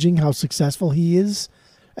acknowledging how successful he is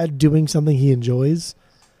at doing something he enjoys.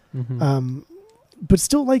 Mm-hmm. But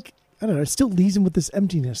still, like, I don't know, it still leaves him with this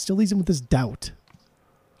emptiness, still leaves him with this doubt.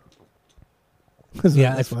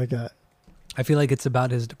 That's what I got. I feel like it's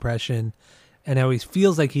about his depression and how he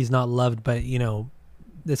feels like he's not loved, but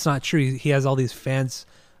it's not true. He has all these fans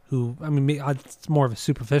who, I mean, it's more of a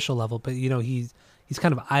superficial level, but he's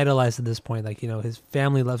kind of idolized at this point. Like, his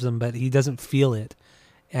family loves him, but he doesn't feel it.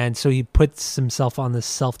 And so he puts himself on this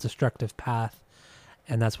self-destructive path.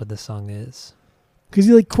 And that's what this song is. Because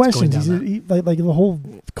he questions, like the whole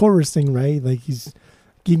chorus thing, right? Like he's,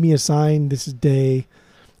 give me a sign, this is day.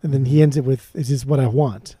 And then he ends it with, is this what I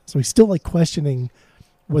want? So he's still questioning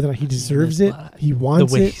whether or not he deserves it. He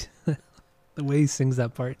wants it. The way he sings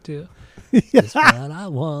that part too. That's what I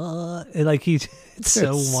want. And it's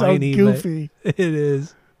so whiny, so goofy. It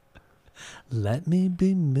is. Let me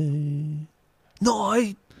be me.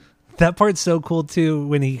 No, that part's so cool too.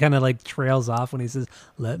 When he kind of trails off when he says,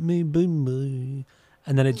 "Let me be me,"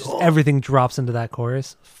 and then it just everything drops into that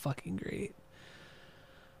chorus. Fucking great.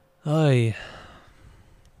 Oh, yeah.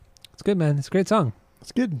 It's good, man. It's a great song.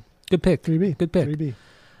 It's good. Good pick. 3B. Good pick. 3B.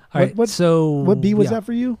 All right. So what B was that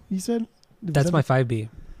for you? You said that's my 5B. I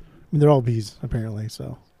mean, they're all B's apparently.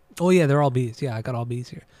 So. Oh yeah, they're all B's. Yeah, I got all B's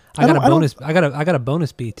here. I got a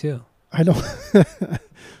bonus B too. I don't.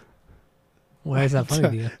 Why is that funny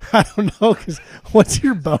to you? I don't know. Because what's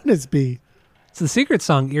your bonus B? It's the Secret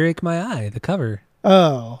song "Earache My Eye," the cover.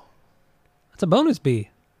 Oh, it's a bonus B.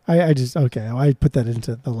 I just okay. I put that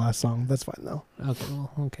into the last song. That's fine though. Okay,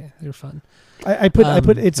 well, okay, you're fun. I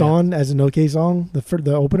put it's on as an okay song.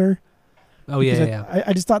 The opener. Oh yeah.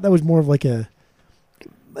 I just thought that was more of like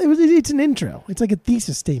it's an intro. It's like a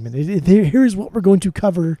thesis statement. Here's what we're going to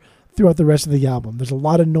cover throughout the rest of the album. There's a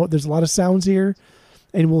lot of sounds here,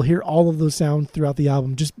 and we'll hear all of those sounds throughout the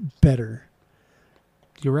album, just better.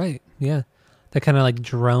 You're right. Yeah, that kind of like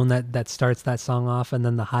drone that starts that song off, and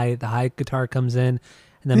then the high guitar comes in,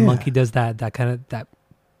 and then Monkey does that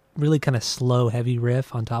really kind of slow, heavy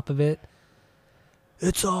riff on top of it.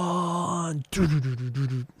 It's on.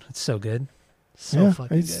 It's so good. So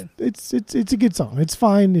fucking good. It's a good song. It's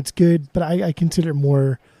fine. It's good, but I consider it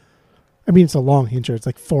more. I mean, it's a long intro. It's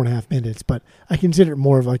like 4.5 minutes, but I consider it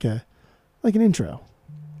more of like an intro.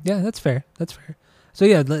 Yeah, that's fair. That's fair. So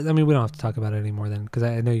yeah, I mean, we don't have to talk about it anymore then, because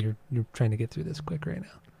I know you're trying to get through this quick right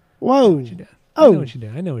now. Whoa! I know what you're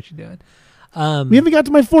doing. I know what you're doing. We haven't got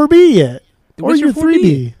to my 4B yet. Or your 3B?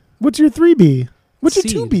 4B? What's your 3B? What's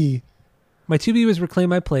Seed. your 2B? My 2B was Reclaim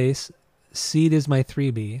My Place. Seed is my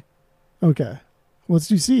 3B. Okay. Let's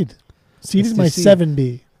do Seed. Seed Let's is my Seed.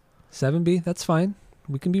 7B. 7B, that's fine.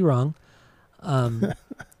 We can be wrong.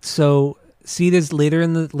 So Seed is later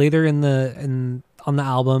on the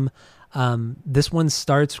album. This one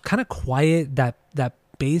starts kind of quiet. That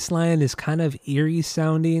bass line is kind of eerie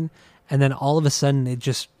sounding, and then all of a sudden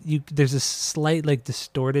there's a slight like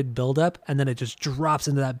distorted buildup, and then it just drops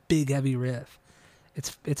into that big heavy riff.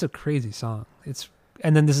 It's a crazy song.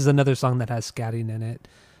 And then this is another song that has scatting in it,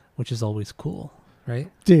 which is always cool, right?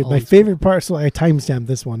 Dude, always my favorite part, so I timestamped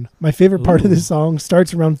this one. My favorite part of this song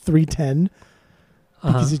starts around 3:10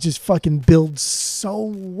 because it just fucking builds so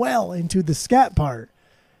well into the scat part.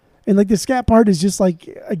 And like the scat part is just like,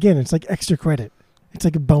 again, it's like extra credit. It's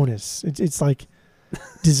like a bonus. It's like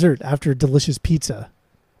dessert after a delicious pizza.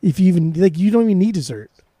 If you even like, you don't even need dessert.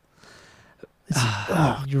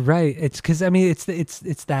 You're right. It's because I mean, it's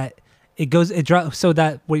that it drops. So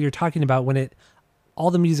that what you're talking about when all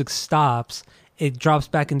the music stops, it drops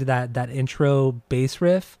back into that intro bass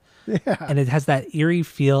riff, and it has that eerie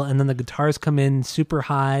feel, and then the guitars come in super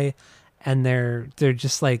high, and they're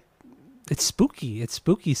just like, it's spooky. It's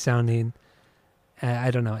spooky sounding.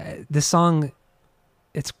 I don't know. This song,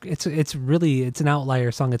 it's an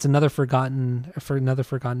outlier song. It's another forgotten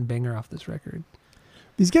banger off this record.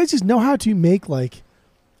 These guys just know how to make like,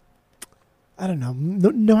 I don't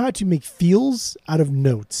know how to make feels out of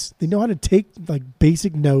notes. They know how to take like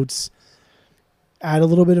basic notes, add a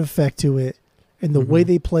little bit of effect to it, and the way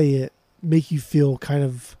they play it make you feel kind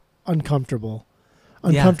of uncomfortable.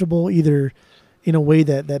 Either in a way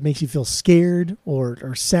that makes you feel scared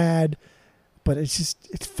or sad. But it's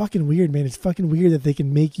fucking weird, man. It's fucking weird that they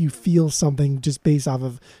can make you feel something just based off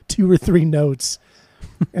of 2 or 3 notes.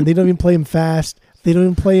 And they don't even play them fast. They don't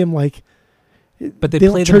even play them like... But they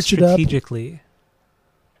play them strategically.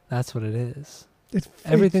 That's what it is.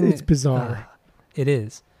 It's bizarre. It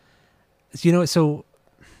is. So...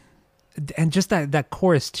 And just that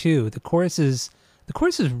chorus, too. The chorus is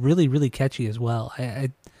really, really catchy as well.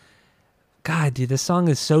 God, dude, this song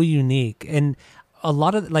is so unique. And a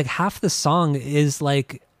lot of, like, half the song is,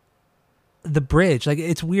 like, the bridge. Like,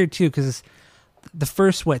 it's weird, too, because the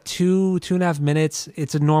first, 2.5 minutes,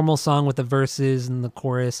 it's a normal song with the verses and the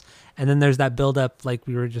chorus. And then there's that build-up, like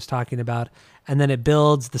we were just talking about. And then it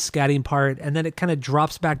builds the scatting part. And then it kind of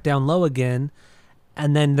drops back down low again.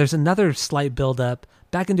 And then there's another slight build-up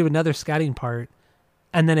back into another scatting part.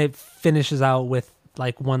 And then it finishes out with,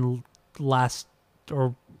 like, one last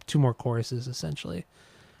or 2 more choruses, essentially.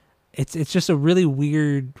 It's just a really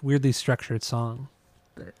weirdly structured song.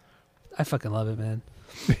 I fucking love it, man.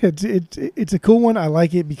 It's a cool one. I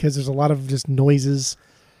like it because there's a lot of just noises,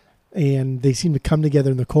 and they seem to come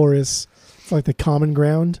together in the chorus. It's like the common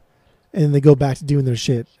ground, and they go back to doing their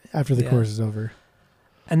shit after the chorus is over.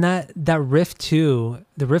 And that riff too,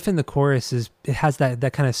 the riff in the chorus it has that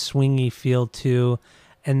kind of swingy feel too,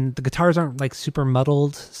 and the guitars aren't like super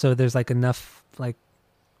muddled, so there's like enough like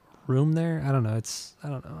room there. I don't know. I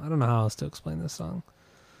don't know how else to explain this song.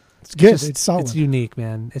 It's good. It's solid. It's unique,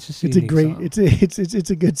 man. It's just it's a great song.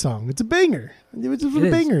 It's a good song. It's a banger. It's what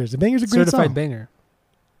a banger is. A banger's a great certified song. banger.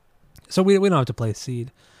 So we don't have to play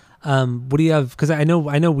Seed. What do you have? Because I know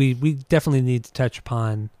we definitely need to touch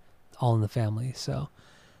upon All in the Family. So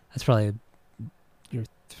that's probably your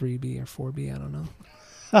 3B or 4B. I don't know.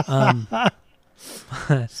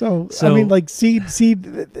 So I mean, like, Seed,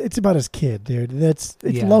 it's about his kid, dude. It's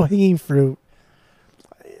low hanging fruit.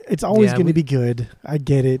 It's always going to be good. I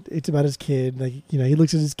get it. It's about his kid. Like, you know, he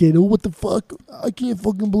looks at his kid. Oh, what the fuck? I can't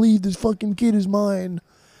fucking believe this fucking kid is mine.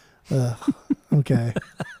 Okay.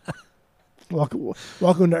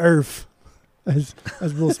 Welcome to Earth, as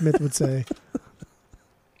Will Smith would say.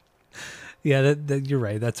 Yeah, that you're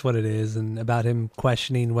right. That's what it is, and about him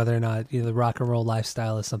questioning whether or not the rock and roll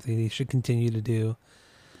lifestyle is something he should continue to do,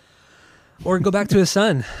 or go back to his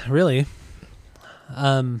son. Really.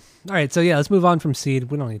 All right, so let's move on from Seed.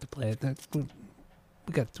 We don't need to play it.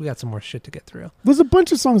 We got some more shit to get through. There's a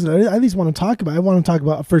bunch of songs that I at least want to talk about. I want to talk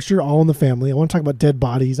about, for sure, All in the Family. I want to talk about Dead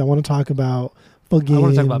Bodies. I want to talk about fucking. I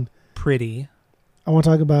want to talk about Pretty. I want to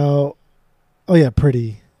talk about. Oh yeah,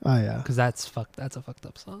 Pretty. Oh yeah, because that's a fucked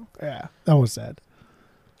up song. Yeah, that was sad.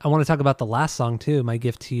 I want to talk about the last song too, My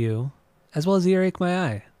Gift to You, as well as Earache My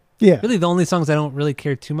Eye. Yeah, really the only songs I don't really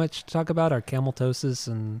care too much to talk about are Cameltosis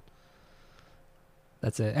and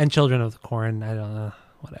that's it, and Children of the KoRn. I don't know,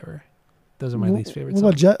 whatever. Those are my least favorite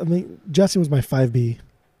songs. Justin was my 5B.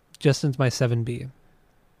 Justin's my 7B.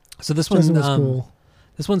 So this one was cool.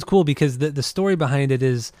 This one's cool because the story behind it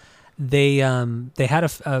is they had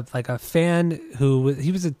a fan who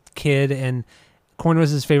he was a kid and KoRn was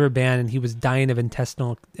his favorite band and he was dying of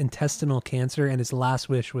intestinal cancer and his last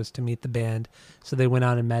wish was to meet the band. So they went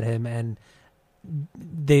out and met him and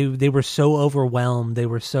they were so overwhelmed. They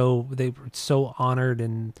were so honored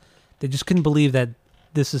and they just couldn't believe that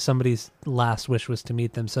this is somebody's last wish was to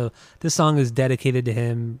meet them. So this song is dedicated to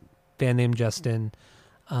him, band named Justin.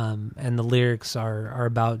 And the lyrics are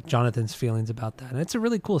about Jonathan's feelings about that. And it's a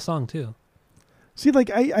really cool song too. See, like,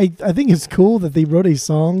 I think it's cool that they wrote a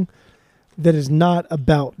song that is not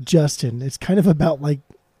about Justin. It's kind of about like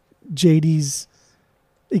JD's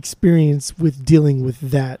experience with dealing with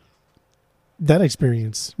that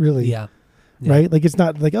experience, really. Yeah. Right? Like, it's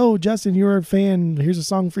not like, oh, Justin, you're a fan, here's a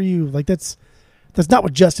song for you. Like, that's not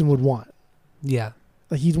what Justin would want. Yeah.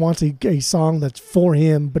 Like, he wants a song that's for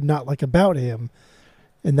him, but not like about him.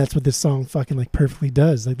 And that's what this song fucking like perfectly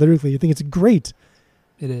does. Like, literally, I think it's great.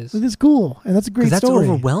 It is. Like, it's cool. And that's a great story.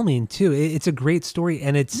 That's overwhelming too. It's a great story.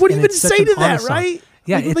 And it's, what do you even say to that, song. right?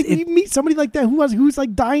 Yeah. Like you meet somebody like that who's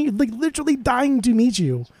like dying, like literally dying to meet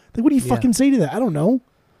you. Like, what do you fucking say to that? I don't know.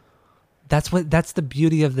 That's the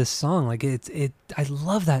beauty of this song. Like I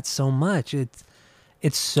love that so much.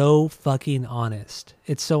 It's so fucking honest.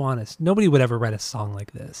 It's so honest. Nobody would ever write a song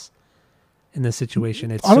like this in this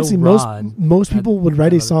situation. It's honestly, so raw. most people would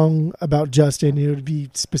write a song about Justin. It would be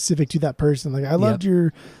specific to that person. Like, I loved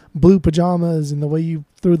your blue pajamas and the way you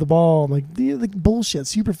threw the ball. Like, like bullshit,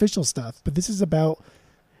 superficial stuff. But this is about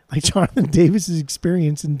like Jonathan Davis's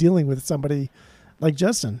experience in dealing with somebody like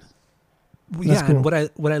Justin. That's cool. And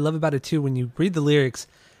what I love about it too, when you read the lyrics,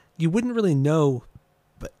 you wouldn't really know,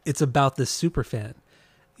 but it's about this super fan.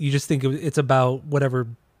 You just think it's about whatever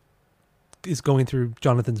is going through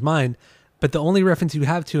Jonathan's mind. But the only reference you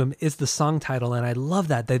have to him is the song title, and I love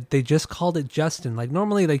that they just called it Justin. Like,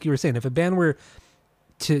 normally, like you were saying, if a band were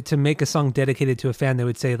to make a song dedicated to a fan, they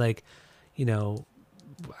would say, like, I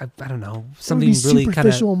don't know, something really kind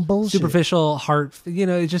of superficial, heart.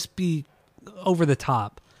 It'd just be over the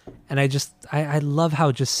top. And I love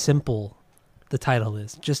how just simple the title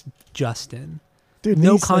is, just Justin. Dude,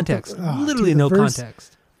 no context, literally no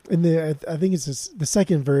context. And I think it's the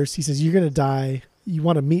second verse. He says, "You're gonna die. You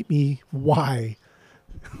want to meet me? Why?"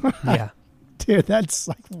 Yeah. Dude, that's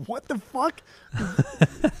like, what the fuck?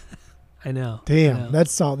 I know. Damn, I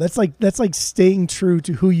know. That's like staying true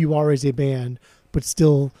to who you are as a band, but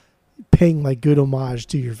still paying like good homage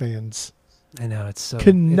to your fans. I know, it's so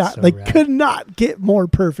could not get more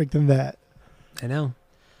perfect than that. I know.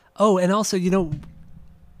 Oh, and also, we didn't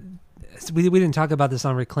talk about this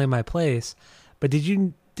on Reclaim My Place, but did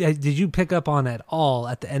you pick up on at all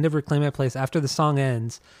at the end of Reclaim My Place, after the song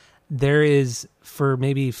ends, there is, for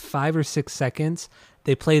maybe 5 or 6 seconds,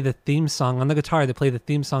 they play the theme song on the guitar. They play the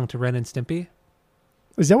theme song to Ren and Stimpy.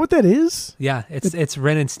 Is that what that is? Yeah, it's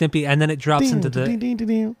Ren and Stimpy, and then it drops into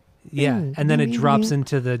the and then it drops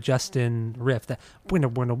into the Justin riff. That bueno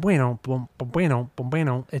bueno bueno bueno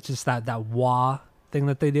bueno. It's just that wah thing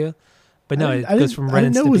that they do. But no, it goes from Ren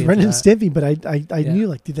and Stimpy. I didn't know it was Ren and Stimpy, but I knew,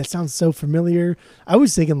 like, dude, that sounds so familiar. I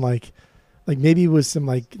was thinking like maybe it was some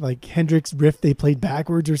like Hendrix riff they played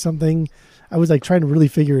backwards or something. I was like trying to really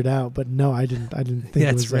figure it out, but no, I didn't think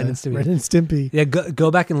it was Ren and Stimpy. Ren and Stimpy. Yeah,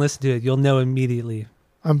 go back and listen to it. You'll know immediately.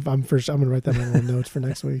 I'm gonna write that in the notes for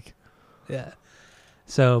next week. Yeah.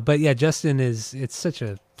 So, but yeah, Justin it's such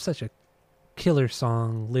a killer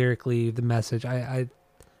song lyrically. The message,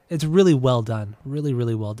 it's really well done, really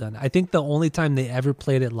really well done. I think the only time they ever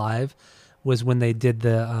played it live was when they did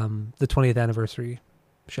the 20th anniversary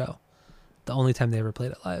show. The only time they ever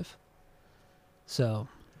played it live. So,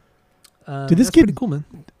 did this that's kid? Pretty cool, man.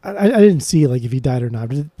 I didn't see like if he died or not,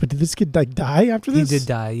 but did this kid like die after this? He did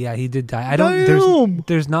die. Yeah, he did die. I don't. Damn!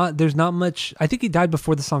 There's not much. I think he died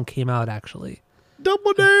before the song came out. Actually,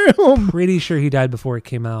 Double damn! pretty sure he died before it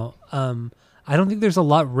came out. I don't think there's a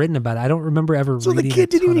lot written about it. I don't remember ever So reading. the kid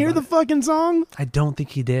didn't even hear the it. fucking song. I don't think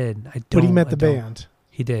he did. I don't. But he met the I don't. band.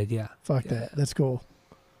 He did. Yeah. Fuck Yeah. that. That's cool.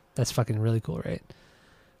 That's fucking really cool, right?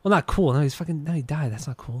 Well, not cool. No, he died. That's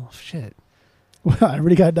not cool. Shit. Well,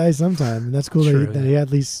 everybody got to die sometime, and that's cool True, that he at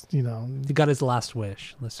least He got his last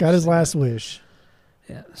wish. got his last wish.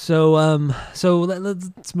 Yeah. So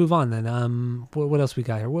let's move on then. What else we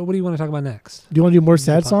got here? What do you want to talk about next? Do you want to do more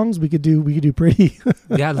sad songs? We could do pretty.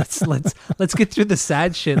 Yeah, let's get through the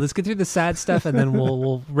sad shit. Let's get through the sad stuff, and then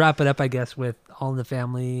we'll wrap it up, I guess, with All in the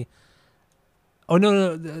Family. Oh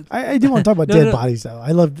no. I do want to talk about Dead Bodies though. I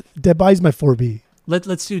love Dead Bodies. My 4B.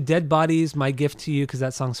 Let's do Dead Bodies, My Gift to You, because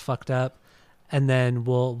that song's fucked up, and then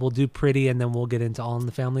we'll do Pretty, and then we'll get into All in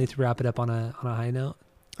the Family to wrap it up on a high note.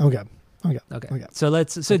 Okay.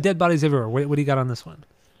 So Dead Bodies Everywhere. What do you got on this one?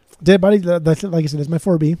 Dead Bodies. That's like I said. That's my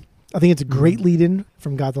 4B. I think it's a great lead-in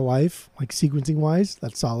from God to Life, like sequencing wise.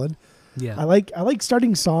 That's solid. Yeah. I like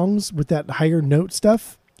starting songs with that higher note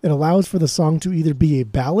stuff. It allows for the song to either be a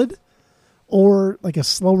ballad or like a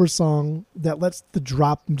slower song that lets the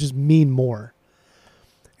drop just mean more.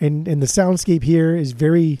 And the soundscape here is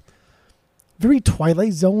very, very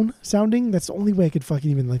Twilight Zone sounding. That's the only way I could fucking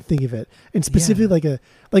even like think of it. And specifically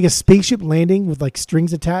like a spaceship landing with like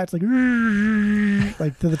strings attached, like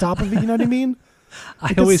to the top of it. You know what I mean?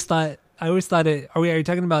 I always thought it. Are you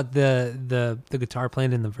talking about the guitar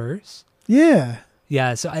playing in the verse? Yeah.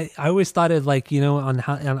 Yeah. So I always thought of like, on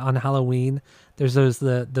Halloween, there's those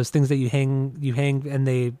things that you hang and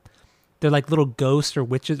they're like little ghosts or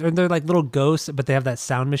witches, or they're like little ghosts, but they have that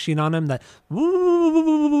sound machine on them that yeah,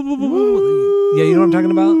 you know what I'm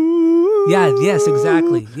talking about? Yeah, yes,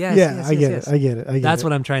 exactly. Yes, yeah, yes, I get it. I get it. That's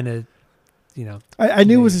what I'm trying to, I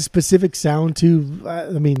knew it was a specific sound to, I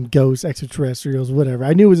mean, ghosts, extraterrestrials, whatever.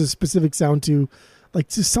 I knew it was a specific sound to, like,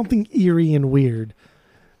 just something eerie and weird.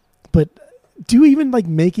 But do even, like,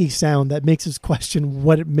 make a sound that makes us question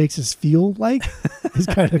what it makes us feel like is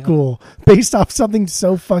kind of cool. Based off something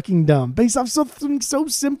so fucking dumb. Based off something so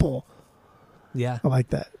simple. Yeah. I like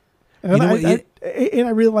that. And I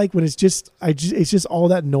really like when it's just all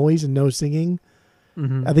that noise and no singing.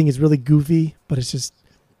 Mm-hmm. I think it's really goofy, but it's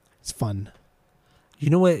fun. You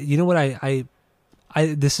know what I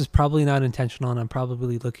this is probably not intentional, and I'm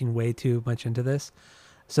probably looking way too much into this.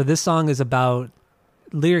 So this song is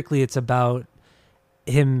lyrically it's about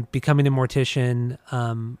him becoming a mortician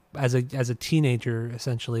as a teenager,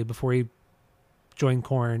 essentially, before he joined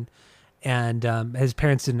KoRn, and his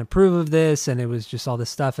parents didn't approve of this, and it was just all this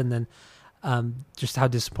stuff, and then just how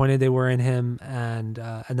disappointed they were in him, and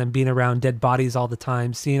then being around dead bodies all the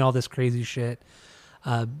time, seeing all this crazy shit,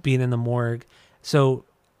 being in the morgue. So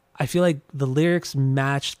I feel like the lyrics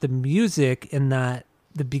match the music in that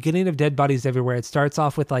the beginning of Dead Bodies Everywhere, it starts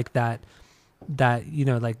off with like that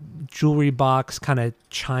like jewelry box kind of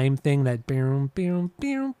chime thing, that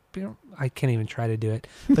I can't even try to do it,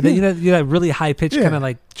 but then that really high pitched kind of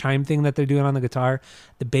like chime thing that they're doing on the guitar.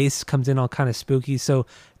 The bass comes in all kind of spooky. So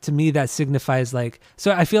to me that signifies like,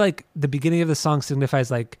 so I feel like the beginning of the song signifies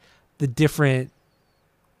like the different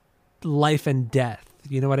life and death.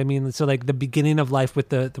 You know what I mean? So like the beginning of life with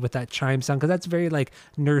that chime sound, because that's very like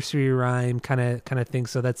nursery rhyme kind of thing.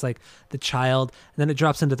 So that's like the child, and then it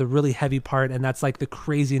drops into the really heavy part, and that's like the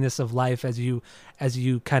craziness of life as you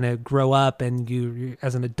kind of grow up, and you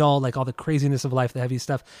as an adult, like all the craziness of life, the heavy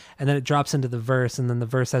stuff, and then it drops into the verse, and then the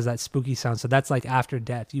verse has that spooky sound. So that's like after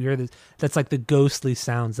death. You hear this? That's like the ghostly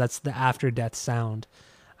sounds. That's the after death sound.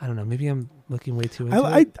 I don't know. Maybe I'm looking way too into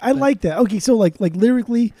it. I like that. Okay, so like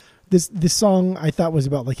lyrically. This song I thought was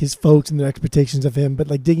about like his folks and their expectations of him, but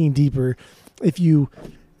like digging deeper, if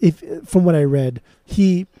from what I read,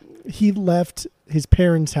 he left his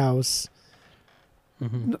parents' house.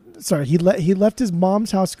 Mm-hmm. Sorry, he left his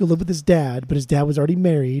mom's house to go live with his dad, but his dad was already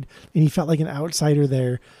married, and he felt like an outsider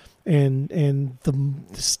there, and the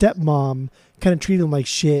stepmom kind of treated him like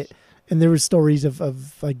shit. And there were stories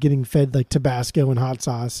of like getting fed like Tabasco and hot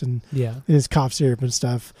sauce and his cough syrup and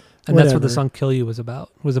stuff. And that's what the song "Kill You" was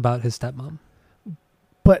about his stepmom.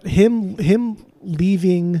 But him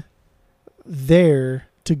leaving there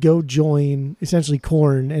to go join essentially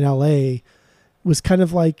KoRn in LA was kind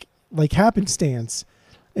of like happenstance.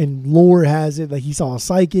 And lore has it like he saw a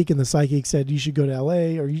psychic, and the psychic said you should go to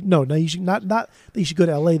LA, or no, you should not that you should go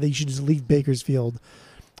to LA, that you should just leave Bakersfield.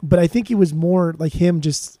 But I think it was more like him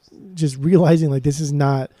just realizing like this is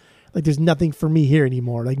not like there's nothing for me here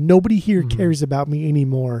anymore. Like nobody here cares about me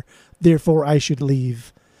anymore. Therefore, I should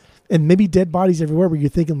leave. And maybe Dead Bodies Everywhere, where you're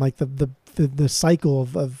thinking like the cycle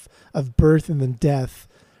of birth and then death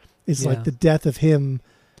is like the death of him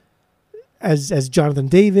as Jonathan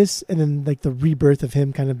Davis, and then like the rebirth of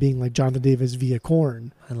him kind of being like Jonathan Davis via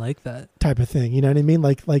KoRn. I like that type of thing. You know what I mean?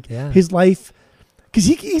 Like his life, because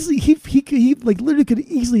he like literally could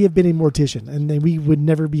easily have been a mortician, and then we would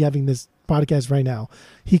never be having this podcast right now.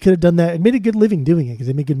 He could have done that and made a good living doing it because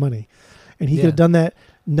they made good money, and he could have done that.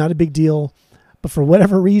 Not a big deal, but for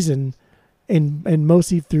whatever reason, and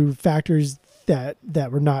mostly through factors that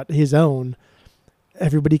were not his own,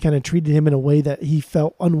 everybody kind of treated him in a way that he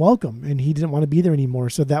felt unwelcome, and he didn't want to be there anymore.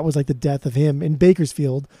 So that was like the death of him in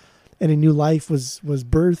Bakersfield, and a new life was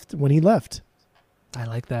birthed when he left. I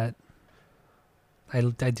like that. I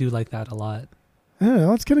do like that a lot. I don't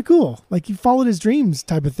know. It's kind of cool. Like he followed his dreams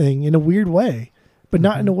type of thing in a weird way, but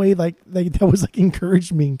not in a way like that was like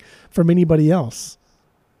encouraged me from anybody else.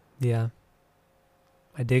 Yeah.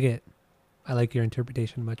 I dig it. I like your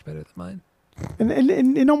interpretation much better than mine.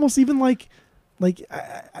 And almost even like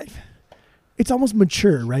it's almost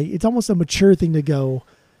mature, right? It's almost a mature thing to go.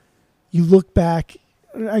 You look back,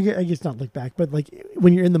 I guess not look back, but like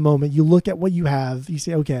when you're in the moment, you look at what you have. You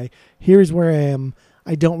say, okay, here's where I am.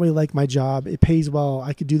 I don't really like my job. It pays well.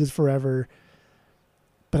 I could do this forever,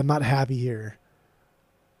 but I'm not happy here.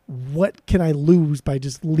 What can I lose by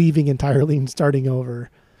just leaving entirely and starting over?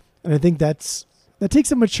 And I think that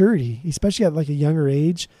takes a maturity, especially at like a younger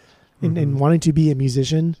age, and wanting to be a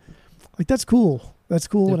musician. Like that's cool. That's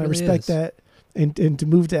cool, and really I respect that. And to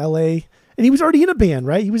move to LA, and he was already in a band,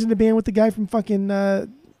 right? He was in a band with the guy from fucking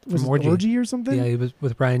was Orgy or something. Yeah, he was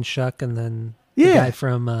with Brian Shuck, and then the guy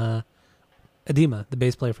from Edema, the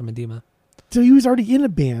bass player from Edema. So he was already in a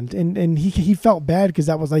band, and he felt bad because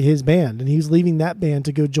that was like his band, and he was leaving that band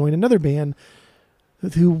to go join another band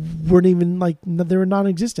who weren't even like they were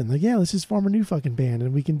non-existent. Like, yeah, let's just form a new fucking band,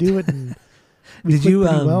 and we can do it. And we did you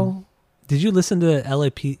well. Did you listen to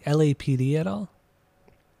LAPD at all?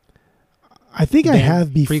 I think I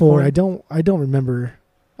have before. Pre-KoRn? I don't remember.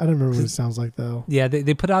 I don't remember what it sounds like though. Yeah,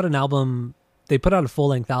 they put out an album. They put out a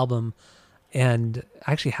full-length album, and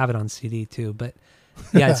I actually have it on CD too. But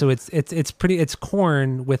yeah, so it's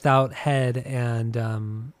KoRn without Head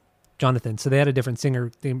and Jonathan. So they had a different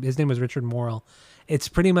singer. His name was Richard Morrill. It's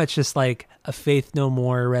pretty much just like a Faith No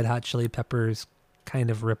More, Red Hot Chili Peppers kind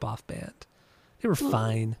of rip-off band. They were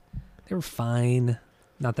fine. They were fine.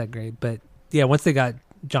 Not that great. But yeah, once they got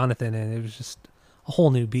Jonathan in, it was just a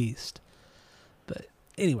whole new beast. But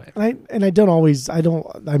anyway. I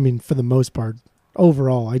mean, for the most part,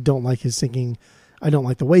 overall, I don't like his singing. I don't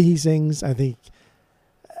like the way he sings. I think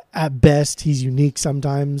at best, he's unique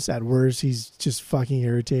sometimes. At worst, he's just fucking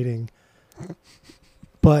irritating.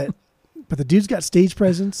 But the dude's got stage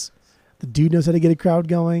presence. The dude knows how to get a crowd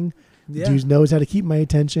going. The dude knows how to keep my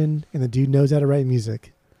attention. And the dude knows how to write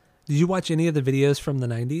music. Did you watch any of the videos from the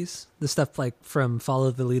 90s? The stuff like from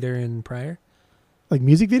Follow the Leader and prior? Like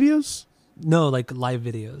music videos? No, like live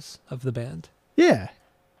videos of the band. Yeah.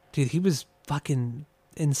 Dude, he was fucking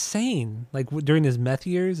insane. Like during his meth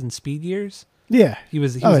years and speed years. Yeah. He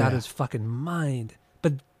was out of his fucking mind.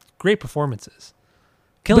 But great performances.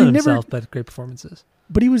 Killing himself, but great performances.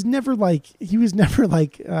 But he was never like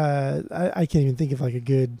I can't even think of like a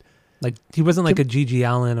good, like he wasn't like a Gigi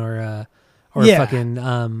Allen or a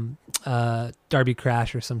fucking Darby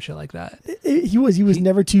Crash or some shit like that. He was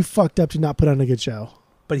never too fucked up to not put on a good show.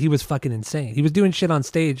 But he was fucking insane. He was doing shit on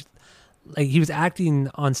stage, like he was acting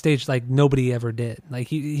on stage like nobody ever did. Like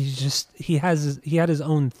he had his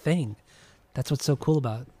own thing. That's what's so cool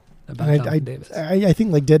about Jonathan Davis. I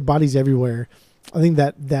think like Dead Bodies Everywhere. I think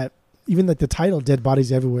that even like the title Dead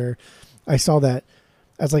Bodies Everywhere, I saw that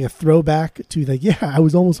as like a throwback to like, yeah, I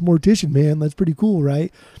was almost a mortician, man. That's pretty cool,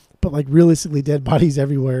 right? But like realistically, Dead Bodies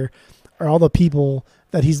Everywhere are all the people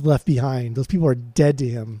that he's left behind. Those people are dead to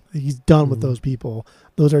him. He's done with those people.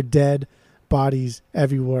 Those are dead bodies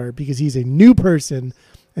everywhere because he's a new person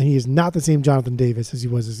and he is not the same Jonathan Davis as he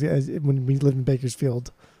was as when we lived in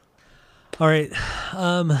Bakersfield. All right.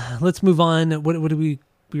 Let's move on. What do we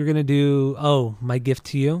were going to do? Oh, my gift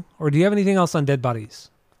to you. Or do you have anything else on Dead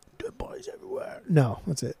Bodies? Dead Bodies Everywhere. No,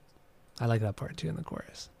 that's it. I like that part too in the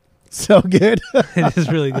chorus. So good. It is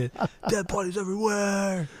really good. Dead bodies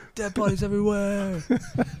everywhere. Dead bodies everywhere.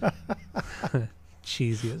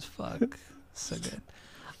 cheesy as fuck. So good.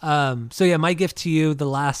 So yeah, My Gift to You, the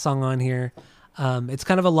last song on here. It's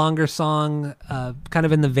kind of a longer song, kind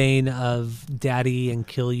of in the vein of Daddy and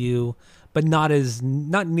Kill You, but not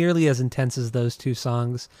nearly as intense as those two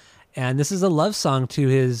songs. And this is a love song to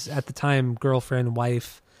his, at the time, girlfriend,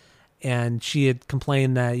 wife. And she had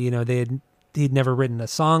complained that, he'd never written a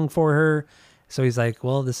song for her. So he's like,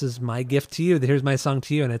 well, this is my gift to you. Here's my song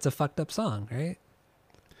to you. And it's a fucked up song, right?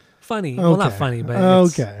 Funny. Okay. Well, not funny, but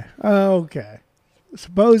okay.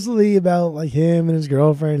 Supposedly about like him and his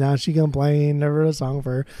girlfriend. Now she complained. Never wrote a song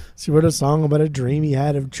for her. She wrote a song about a dream he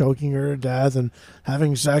had of choking her to death and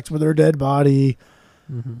having sex with her dead body.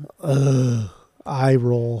 Mm-hmm. Eye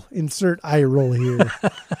roll. Insert eye roll here.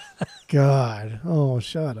 God. Oh,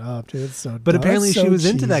 shut up, dude. It's so. But apparently she was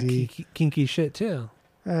cheesy. into that kinky shit too.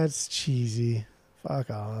 That's cheesy. Fuck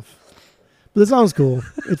off. But the song's cool.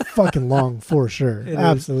 It's fucking long for sure.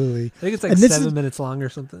 Absolutely. I think it's like 7 minutes long or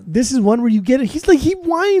something. This is one where you get it. He's like, he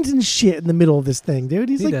whines and shit in the middle of this thing, dude.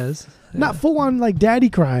 He does. Yeah. Not full on like daddy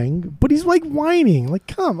crying, but he's like whining. Like,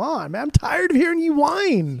 come on, man. I'm tired of hearing you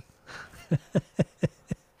whine.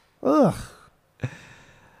 Ugh.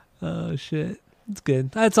 Oh, shit. It's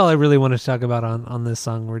good. That's all I really want to talk about on this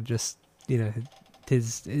song. We're just,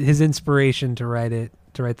 his inspiration to write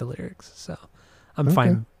the lyrics. So I'm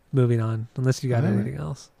fine moving on, unless you got anything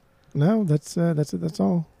else. No, that's it. That's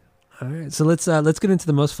all. All right. So let's get into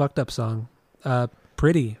the most fucked up song,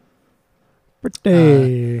 Pretty.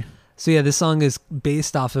 Pretty. So yeah, this song is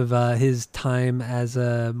based off of his time as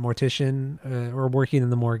a mortician or working in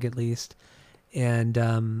the morgue at least. And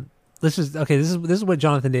this is what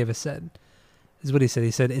Jonathan Davis said. This is what he said. He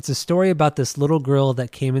said, "It's a story about this little girl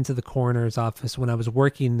that came into the coroner's office when I was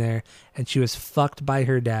working there, and she was fucked by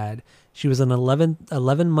her dad. She was an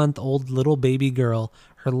 11-month-old little baby girl.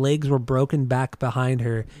 Her legs were broken back behind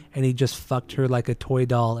her, and he just fucked her like a toy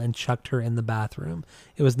doll and chucked her in the bathroom.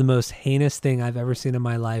 It was the most heinous thing I've ever seen in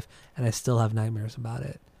my life, and I still have nightmares about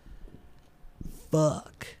it."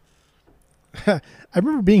 Fuck. I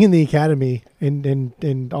remember being in the academy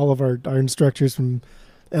and all of our instructors from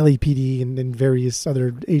LAPD and various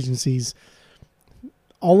other agencies,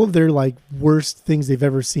 all of their like worst things they've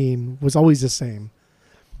ever seen was always the same.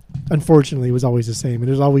 Unfortunately, it was always the same. And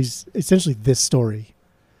it was always essentially this story,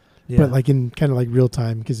 but like in kind of like real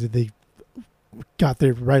time because they got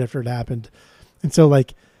there right after it happened. And so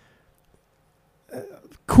like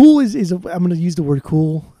cool is I'm going to use the word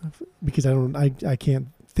cool because I can't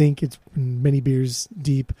think. It's many beers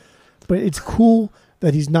deep, but it's cool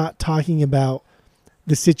that he's not talking about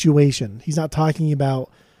the situation. He's not talking about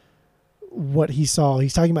what he saw.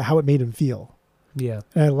 He's talking about how it made him feel. Yeah.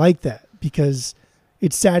 And I like that because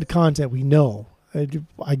it's sad content. We know.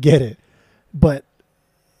 I get it. But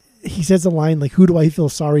he says a line like, "Who do I feel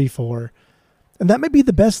sorry for?" And that might be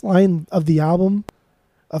the best line of the album.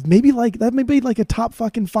 That may be like a top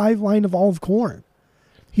fucking 5 line of all of KoRn.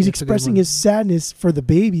 He's expressing his sadness for the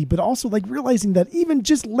baby, but also like realizing that even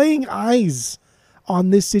just laying eyes on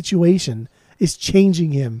this situation is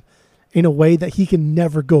changing him in a way that he can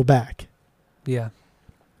never go back. Yeah.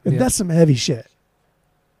 And that's some heavy shit.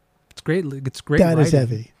 It's great. It's great. That is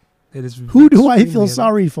heavy. It is. Who do I feel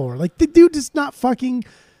sorry for? Like the dude is not fucking,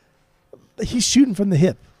 he's shooting from the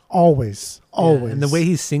hip. Always. Always. And the way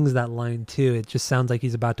he sings that line too, it just sounds like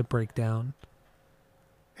he's about to break down.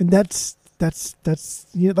 And that's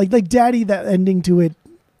like Daddy, that ending to it.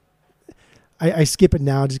 I skip it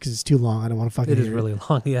now just because it's too long. I don't want to fucking. It is really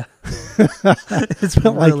long, yeah. It's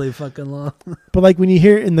really fucking long. But like when you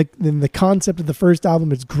hear it in the concept of the first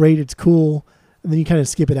album, it's great, it's cool, and then you kind of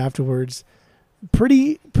skip it afterwards.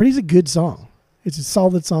 Pretty's a good song. It's a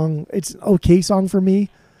solid song. It's an okay song for me.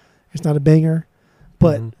 It's not a banger,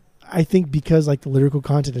 but I think because like the lyrical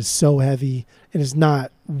content is so heavy and it's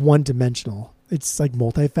not one dimensional. It's like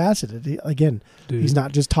multifaceted. Again, he's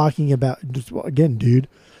not just talking about dude.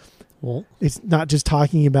 Well, it's not just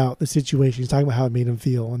talking about the situation. He's talking about how it made him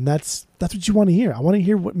feel, and that's what you want to hear. I want to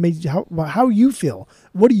hear what made how you feel.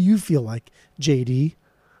 What do you feel like, JD?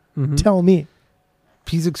 Mm-hmm. Tell me.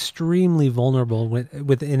 He's extremely vulnerable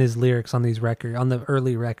within his lyrics on these on the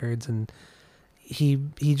early records, and he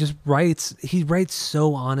just writes. He writes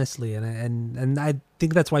so honestly, and I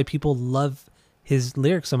think that's why people love his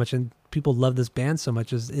lyrics so much, and people love this band so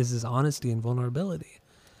much is his honesty and vulnerability.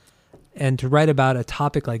 And to write about a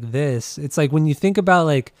topic like this, it's like when you think about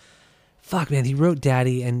like, fuck man, he wrote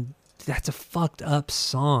Daddy and that's a fucked up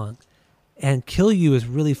song. And Kill You is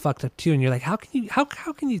really fucked up too. And you're like, how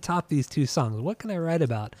can you top these two songs? What can I write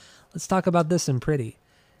about? Let's talk about this and Pretty.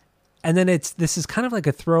 And then this is kind of like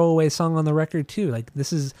a throwaway song on the record too. Like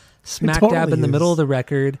this is smack dab in the middle of the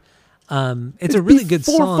record. It's a really good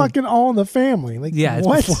song. Fucking All in the Family. Like, yeah, it's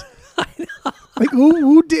what? I know. Like,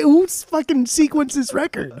 who's fucking sequenced this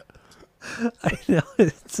record? I know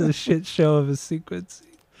it's a shit show of a sequence,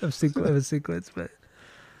 but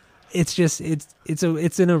it's just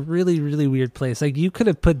it's in a really, really weird place. Like, you could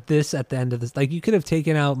have put this at the end of this. Like, you could have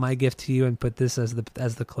taken out My Gift to You and put this as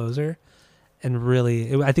the closer, and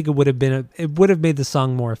really, I think it would have made the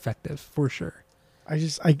song more effective for sure. I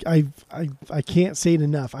can't say it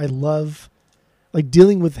enough. I love, like,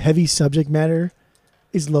 dealing with heavy subject matter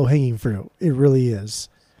is low hanging fruit. It really is,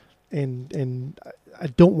 and I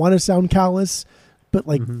don't want to sound callous, but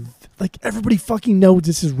like everybody fucking knows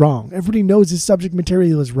this is wrong. Everybody knows this subject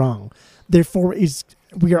material is wrong. Therefore,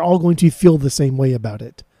 we are all going to feel the same way about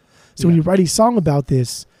it. So when you write a song about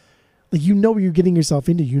this, like, you know what you're getting yourself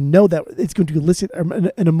into. You know that it's going to elicit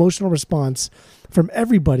an emotional response from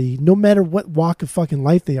everybody, no matter what walk of fucking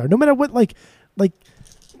life they are, no matter what like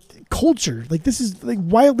culture. Like, this is like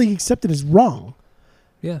widely accepted as wrong.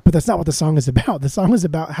 Yeah, but that's not what the song is about. The song is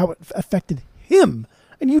about how it affected him,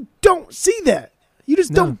 and you don't see that. You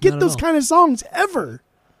just don't get those kind of songs ever.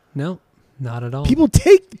 No, not at all.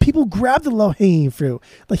 People grab the low hanging fruit.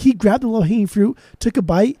 Like, he grabbed the low hanging fruit, took a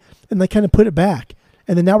bite, and like kind of put it back.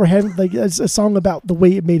 And then now we're having like a song about the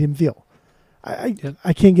way it made him feel. I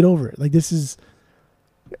can't get over it. Like, it's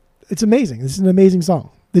amazing. This is an amazing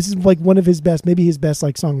song. This is like one of his best, maybe his best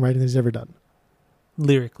like songwriting he's ever done.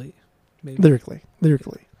 Lyrically, maybe. Lyrically.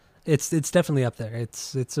 It's definitely up there.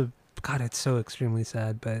 It's so extremely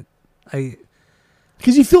sad, but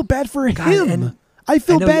because you feel bad for him. I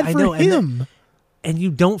feel bad for him. And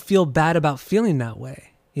you don't feel bad about feeling that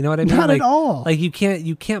way. You know what I mean? Not at all. Like, you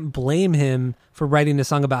can't blame him for writing a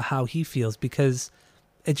song about how he feels, because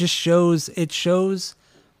it shows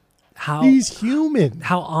how he's human,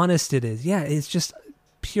 how honest it is. Yeah, it's just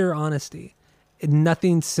pure honesty.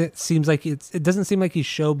 Nothing seems like it doesn't seem like he's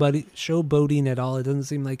showboating at all. It doesn't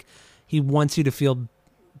seem like he wants you to feel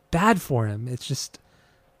bad for him. It's just,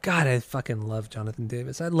 God, I fucking love Jonathan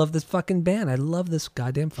Davis. I love this fucking band. I love this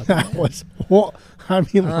goddamn fucking band.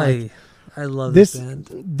 I love this band.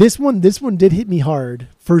 This one did hit me hard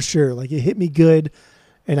for sure. Like, it hit me good.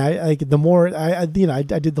 And I like, the more I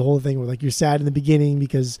did the whole thing where, like, you're sad in the beginning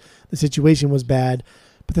because the situation was bad,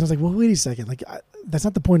 but then I was like, well, wait a second. Like, that's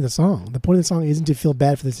not the point of the song. The point of the song isn't to feel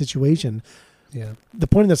bad for the situation. Yeah. The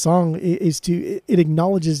point of the song is it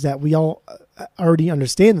acknowledges that we all already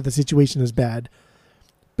understand that the situation is bad,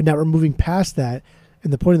 but now we're moving past that.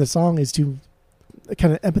 And the point of the song is to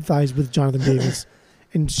kind of empathize with Jonathan Davis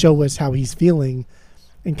and show us how he's feeling,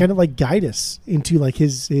 and kind of like guide us into like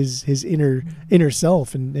his inner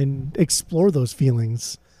self and explore those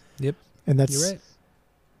feelings. Yep. And that's, you're right.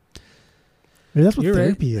 Maybe that's what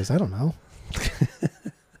therapy is. I don't know.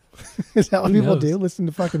 Is that what people do? Listen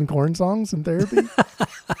to fucking KoRn songs in therapy?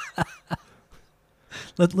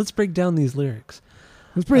 Let's break down these lyrics.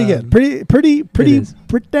 It was pretty good.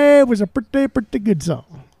 It was a pretty good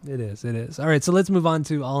song. It is. All right, so let's move on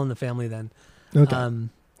to All in the Family then. Okay.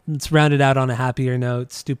 Let's round it out on a happier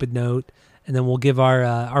note, stupid note, and then we'll give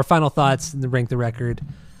our final thoughts and rank the record.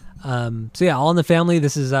 So yeah, All in the Family.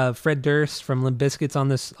 This is Fred Durst from Limp Bizkit's on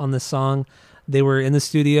this song. They were in the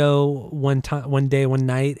studio one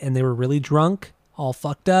night, and they were really drunk, all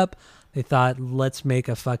fucked up. They thought, let's make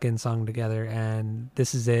a fucking song together, and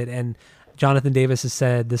this is it. And Jonathan Davis has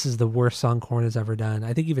said this is the worst song KoRn has ever done.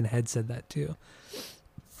 I think even Head said that too.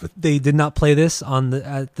 They did not play this on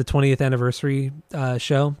at the 20th anniversary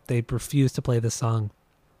show. They refused to play this song,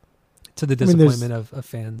 to the disappointment of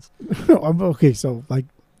fans. Okay, so like,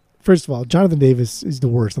 first of all, Jonathan Davis is the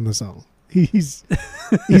worst on the song. He's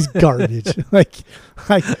garbage. like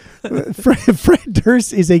Fred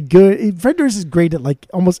Durst is Fred Durst is great at like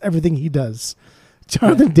almost everything he does.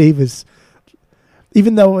 Jonathan Davis,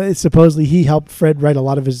 even though supposedly he helped Fred write a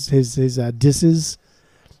lot of his disses,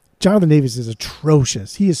 Jonathan Davis is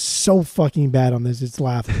atrocious. He is so fucking bad on this. It's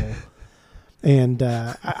laughable. And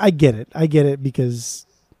I get it because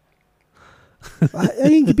I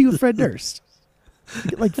didn't compete with Fred Durst.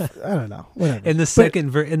 Like, I don't know, whatever. In the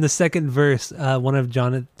second verse, one of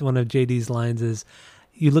JD's lines is,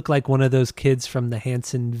 "You look like one of those kids from the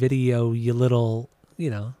Hanson video, you little,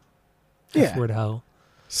 F-word hoe."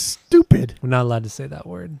 Stupid. We're not allowed to say that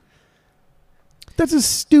word. That's a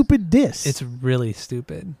stupid diss. It's really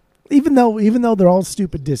stupid. Even though they're all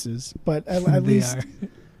stupid disses, but at least are.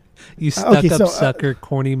 You stuck up sucker,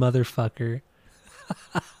 corny motherfucker.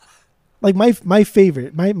 Like my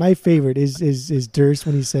favorite is Durst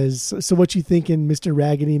when he says, "So what you thinking, Mr.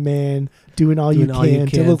 Raggedy Man, doing all you can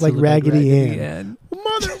to look like Raggedy Ann?"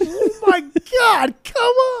 my God,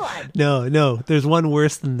 come on. No. There's one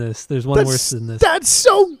worse than this. That's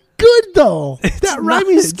so good, though. That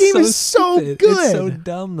rhyming scheme is so stupid. good. It's so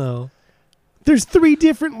dumb, though. There's 3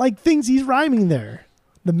 different things he's rhyming there.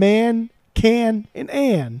 The man, can, and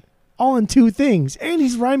an. All in 2 things. And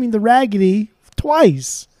he's rhyming the raggedy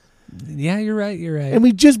twice. Yeah, you're right. And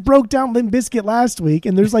we just broke down Limp Bizkit last week,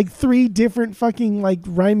 and there's 3 different fucking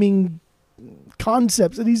rhyming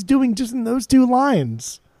concepts that he's doing just in those 2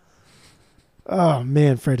 lines. Oh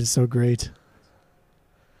man, Fred is so great.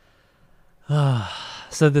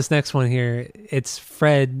 So this next one here, it's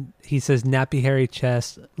Fred. He says, "Nappy hairy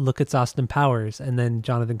chest. Look, it's Austin Powers." And then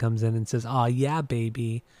Jonathan comes in and says, "Oh yeah,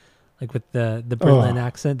 baby," like with the Berlin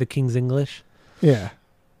accent, the King's English. Yeah,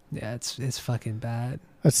 it's fucking bad.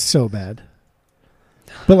 That's so bad.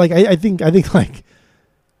 But I think I guess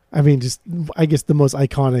the most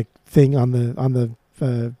iconic thing on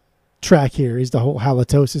the track here is the whole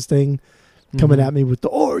halitosis thing coming at me with the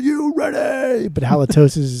 "Are you ready?" But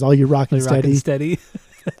halitosis is all you rockin' steady.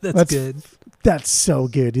 That's good. That's so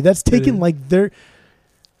good, dude. That's taken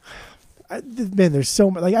there's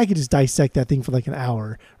so much. I could just dissect that thing for an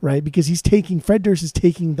hour, right? Because Fred Durst is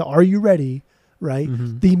taking the "Are you ready?" right?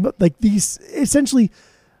 These essentially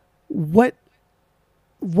what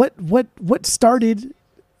started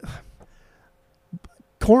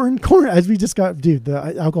KoRn as we just got, dude,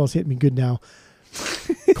 the alcohol's hitting me good now.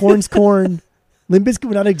 KoRn's KoRn. Limp Bizkit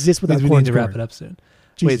would not exist without KoRn's KoRn. We need to wrap it up soon.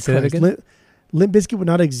 Jesus say Christ. that again? Limp Bizkit would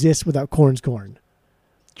not exist without KoRn's KoRn.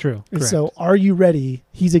 True. And so Are You Ready?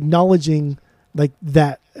 He's acknowledging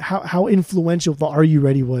that how influential the Are You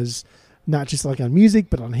Ready was, not just on music,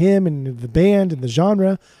 but on him and the band and the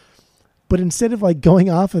genre. But instead of going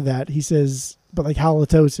off of that, he says, but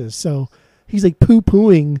halitosis. So he's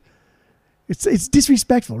poo-pooing. It's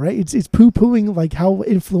disrespectful, right? It's poo-pooing how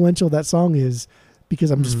influential that song is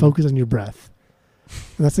because I'm just focused on your breath.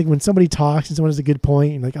 And that's when somebody talks and someone has a good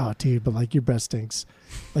point, and oh, dude, but your breath stinks.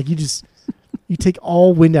 You take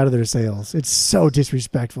all wind out of their sails. It's so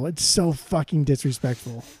disrespectful. It's so fucking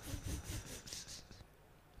disrespectful.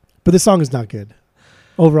 But the song is not good.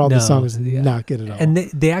 Overall, the song is not good at all. And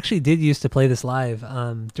they actually did used to play this live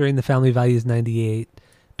during the Family Values 98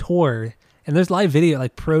 tour. And there's live video,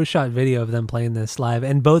 pro shot video of them playing this live.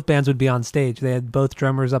 And both bands would be on stage. They had both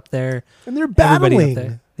drummers up there. And they're battling. Up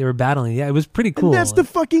there. They were battling. Yeah, it was pretty cool. And that's the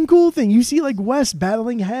fucking cool thing. You see Wes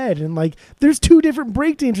battling Head. And there's 2 different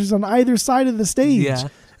breakdancers on either side of the stage. Yeah.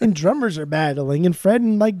 And drummers are battling. And Fred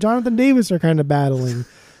and Jonathan Davis are kind of battling.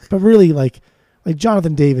 But really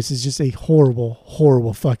Jonathan Davis is just a horrible,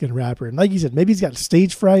 horrible fucking rapper. And like you said, maybe he's got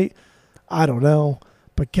stage fright. I don't know.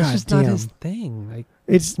 But goddamn. It's just not his thing.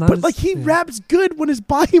 He raps good when he's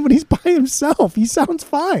by himself. He sounds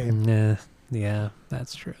fine. Yeah,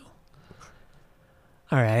 that's true.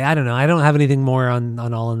 All right, I don't know. I don't have anything more on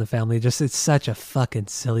All in the Family. Just it's such a fucking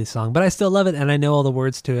silly song, but I still love it, and I know all the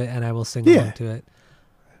words to it, and I will sing along to it.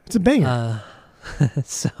 It's a banger.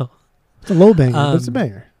 It's a low banger, but it's a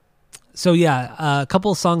banger. So yeah, a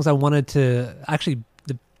couple of songs I wanted to actually,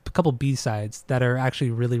 a couple B-sides that are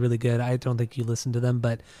actually really, really good. I don't think you listened to them,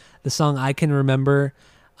 but the song I Can Remember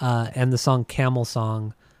and the song Camel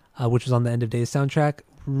Song, which was on the End of Days soundtrack,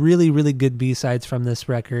 really, really good B-sides from this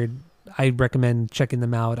record. I recommend checking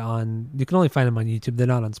them out you can only find them on YouTube. They're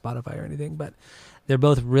not on Spotify or anything, but they're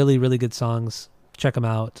both really, really good songs. Check them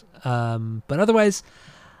out. But otherwise,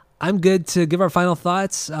 I'm good to give our final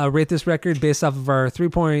thoughts. Rate this record based off of our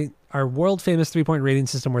world famous 3-point rating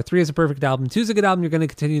system, where 3 is a perfect album, 2 is a good album you're going to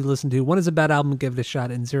continue to listen to, 1 is a bad album, give it a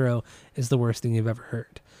shot, and 0 is the worst thing you've ever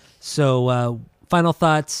heard. So final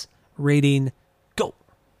thoughts, rating, go.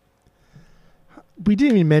 We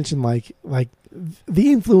didn't even mention the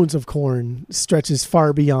influence of KoRn stretches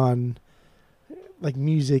far beyond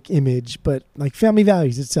music, image, but Family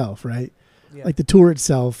Values itself, right? Yeah. The tour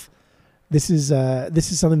itself. This is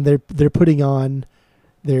something they're putting on.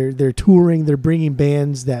 They're touring. They're bringing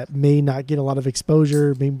bands that may not get a lot of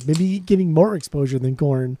exposure, maybe getting more exposure than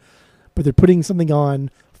KoRn, but they're putting something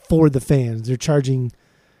on for the fans. They're charging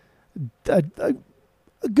a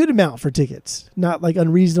good amount for tickets, not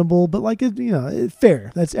unreasonable, but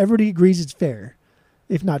fair. That's everybody agrees it's fair,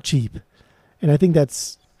 if not cheap, and I think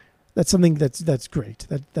that's something that's great.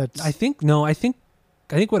 I think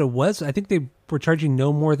what it was. I think they were charging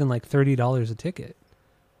no more than $30 a ticket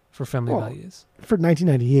for Family Values for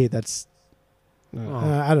 1998. That's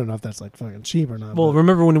I don't know if that's fucking cheap or not. Well,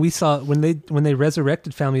 remember when they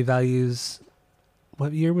resurrected Family Values?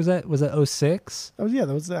 What year was that? Was that 2006? Oh yeah,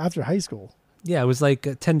 that was after high school. Yeah, it was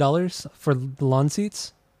 $10 for the lawn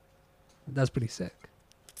seats. That's pretty sick.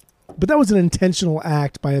 But that was an intentional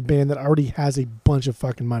act by a band that already has a bunch of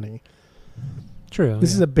fucking money. True.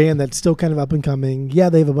 This is a band that's still kind of up and coming. Yeah,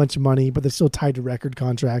 they have a bunch of money, but they're still tied to record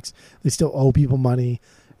contracts. They still owe people money.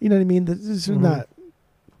 You know what I mean? This is not.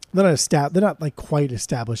 They're not like quite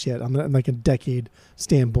established yet on like a decade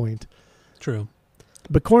standpoint. True.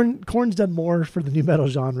 But KoRn's done more for the new metal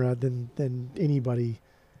genre than anybody.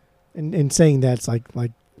 And saying that's like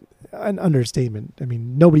an understatement. I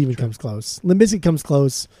mean, nobody even comes close. Limp Bizkit comes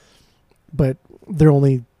close, but they're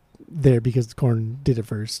only there because KoRn did it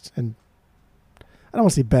first. And I don't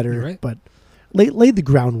want to say better, right, but laid the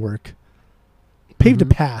groundwork, paved a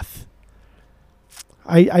path.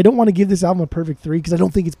 I don't want to give this album a perfect 3 because I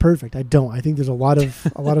don't think it's perfect. I don't. I think there's a lot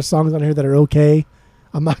of songs on here that are okay.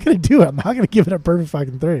 I'm not going to do it. I'm not going to give it a perfect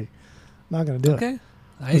fucking 3. I'm not going to do it.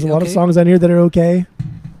 There's a lot of songs on here that are okay.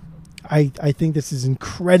 I think this is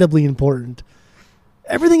incredibly important.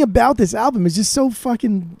 Everything about this album is just so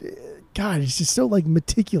fucking, God, it's just so like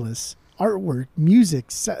meticulous. Artwork,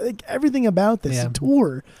 music, like everything about this, the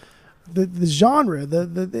tour, the genre,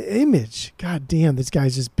 the image. God damn, this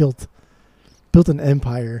guy's just built an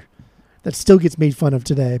empire that still gets made fun of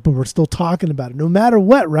today, but we're still talking about it. No matter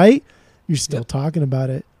what, right? You're still talking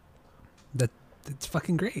about it. That's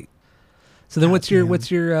fucking great. So then, what's your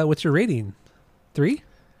rating? 3?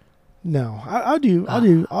 No, I'll do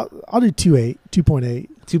 2.8.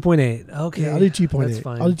 2.8. Okay, yeah, I'll do 2.8. That's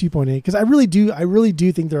fine. I'll do 2.8 because I really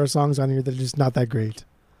do think there are songs on here that are just not that great.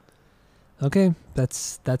 Okay,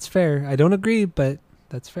 that's fair. I don't agree, but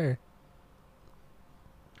that's fair.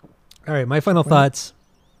 All right, my final thoughts.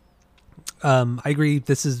 I agree.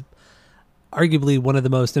 This is arguably one of the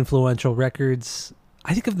most influential records,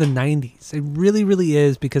 I think, of the 90s. It really, really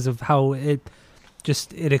is, because of how it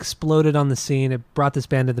exploded on the scene. It brought this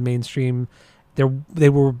band to the mainstream. They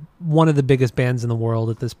were one of the biggest bands in the world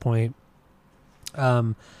at this point.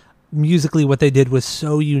 Musically, what they did was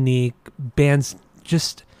so unique. Bands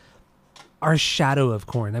just are a shadow of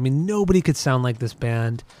KoRn. I mean, nobody could sound like this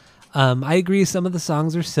band. I agree, some of the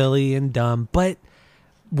songs are silly and dumb, but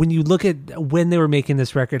when you look at when they were making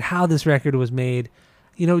this record, how this record was made,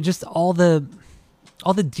 just all the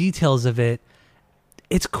details of it,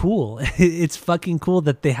 it's cool. It's fucking cool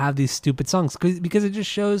that they have these stupid songs because it just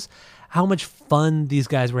shows how much fun these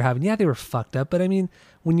guys were having. Yeah, they were fucked up, but I mean,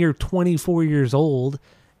 when you're 24 years old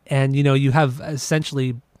and you have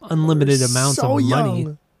essentially unlimited amounts of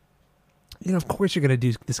money, of course you're going to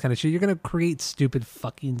do this kind of shit. You're going to create stupid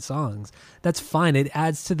fucking songs. That's fine. It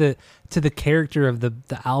adds to the character of the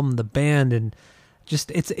album, the band, and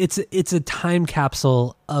just it's a time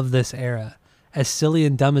capsule of this era. As silly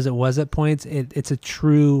and dumb as it was at points, it's a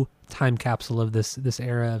true time capsule of this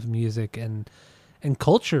era of music and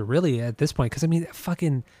culture, really, at this point. Because I mean,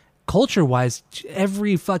 fucking culture-wise,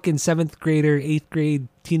 every fucking 7th grader, 8th grade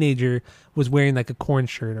teenager was wearing like a KoRn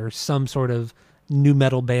shirt or some sort of new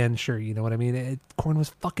metal band shirt. You know what I mean? KoRn was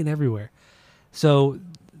fucking everywhere. So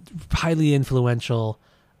highly influential,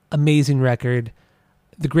 amazing record.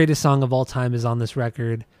 The greatest song of all time is on this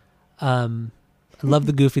record. I love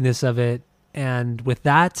the goofiness of it. And with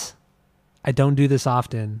that, I don't do this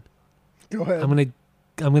often. Go ahead. I'm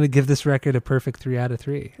gonna give this record a perfect 3 out of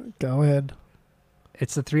 3. Go ahead.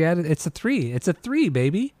 It's a 3. It's a 3,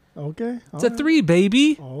 baby. Okay. It's a 3,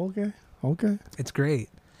 baby. Oh, okay. It's great.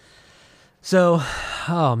 So,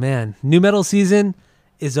 oh man, new metal season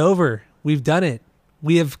is over. We've done it.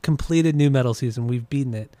 We have completed new metal season. We've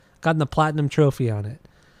beaten it. Gotten the platinum trophy on it.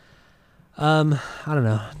 I don't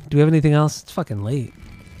know. Do we have anything else? It's fucking late.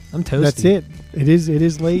 I'm toasty. That's it. It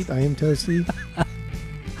is late. I am toasty.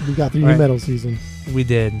 We got through new metal season. We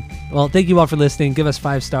did. Well, thank you all for listening. Give us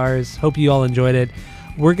 5 stars. Hope you all enjoyed it.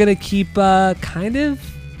 We're going to keep we're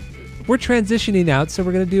transitioning out, so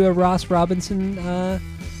we're going to do a Ross Robinson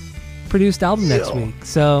produced album next week.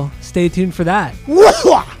 So stay tuned for that.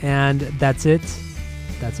 And that's it.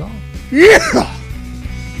 That's all. Yeah!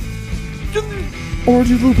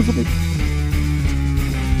 Orange Lupus.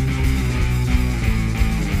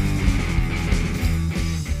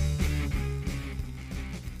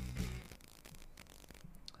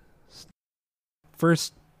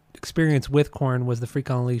 First experience with KoRn was the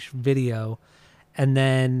Freak on a Leash video, and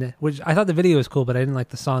then, which I thought the video was cool, but I didn't like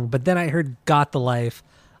the song. But then I heard "Got the Life"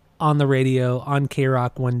 on the radio on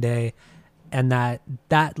K-Rock one day, and that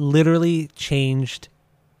literally changed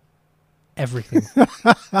everything.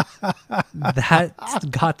 That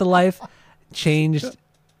 "Got the Life" changed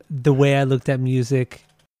the way I looked at music.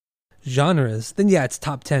 Genres, then yeah, it's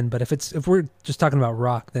top 10. But if we're just talking about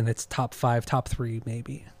rock, then it's top 5, top 3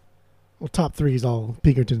 maybe. Well, top 3 is all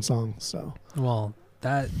Pinkerton songs, so. Well,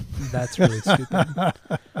 That's really stupid.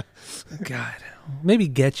 God, maybe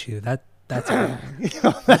Get You. That's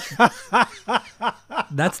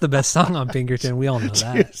that's the best song on Pinkerton. We all know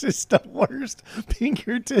that. It's the worst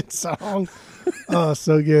Pinkerton song. Oh,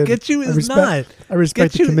 so good. Get You is not. I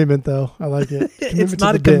respect the commitment, though. I like it. It's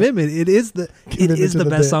not a commitment. It is the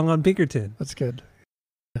best song on Pinkerton. That's good.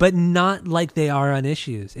 But not like they are on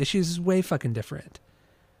Issues. Issues is way fucking different.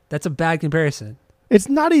 That's a bad comparison. It's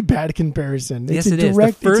not a bad comparison. Yes, it's it is.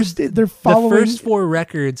 They're following. The first 4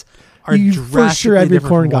 records are you drastically for sure have your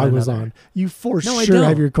different KoRn from one goggles another. on. You for No, I sure don't.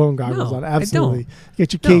 have your KoRn goggles No, on. I Absolutely. don't. You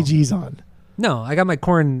get your No. KGs on. No, I got my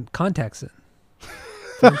KoRn contacts in.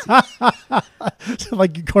 So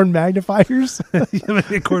like your KoRn magnifiers. Your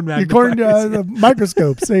KoRn Your KoRn the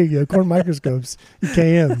microscopes. There you go. KoRn microscopes. Your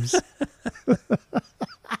KMs.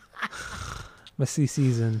 My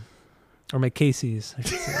CCs or my KCs, I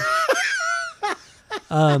should say.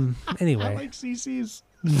 I Anyway. like CCs.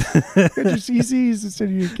 Get your CCs instead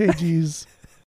of your KGs.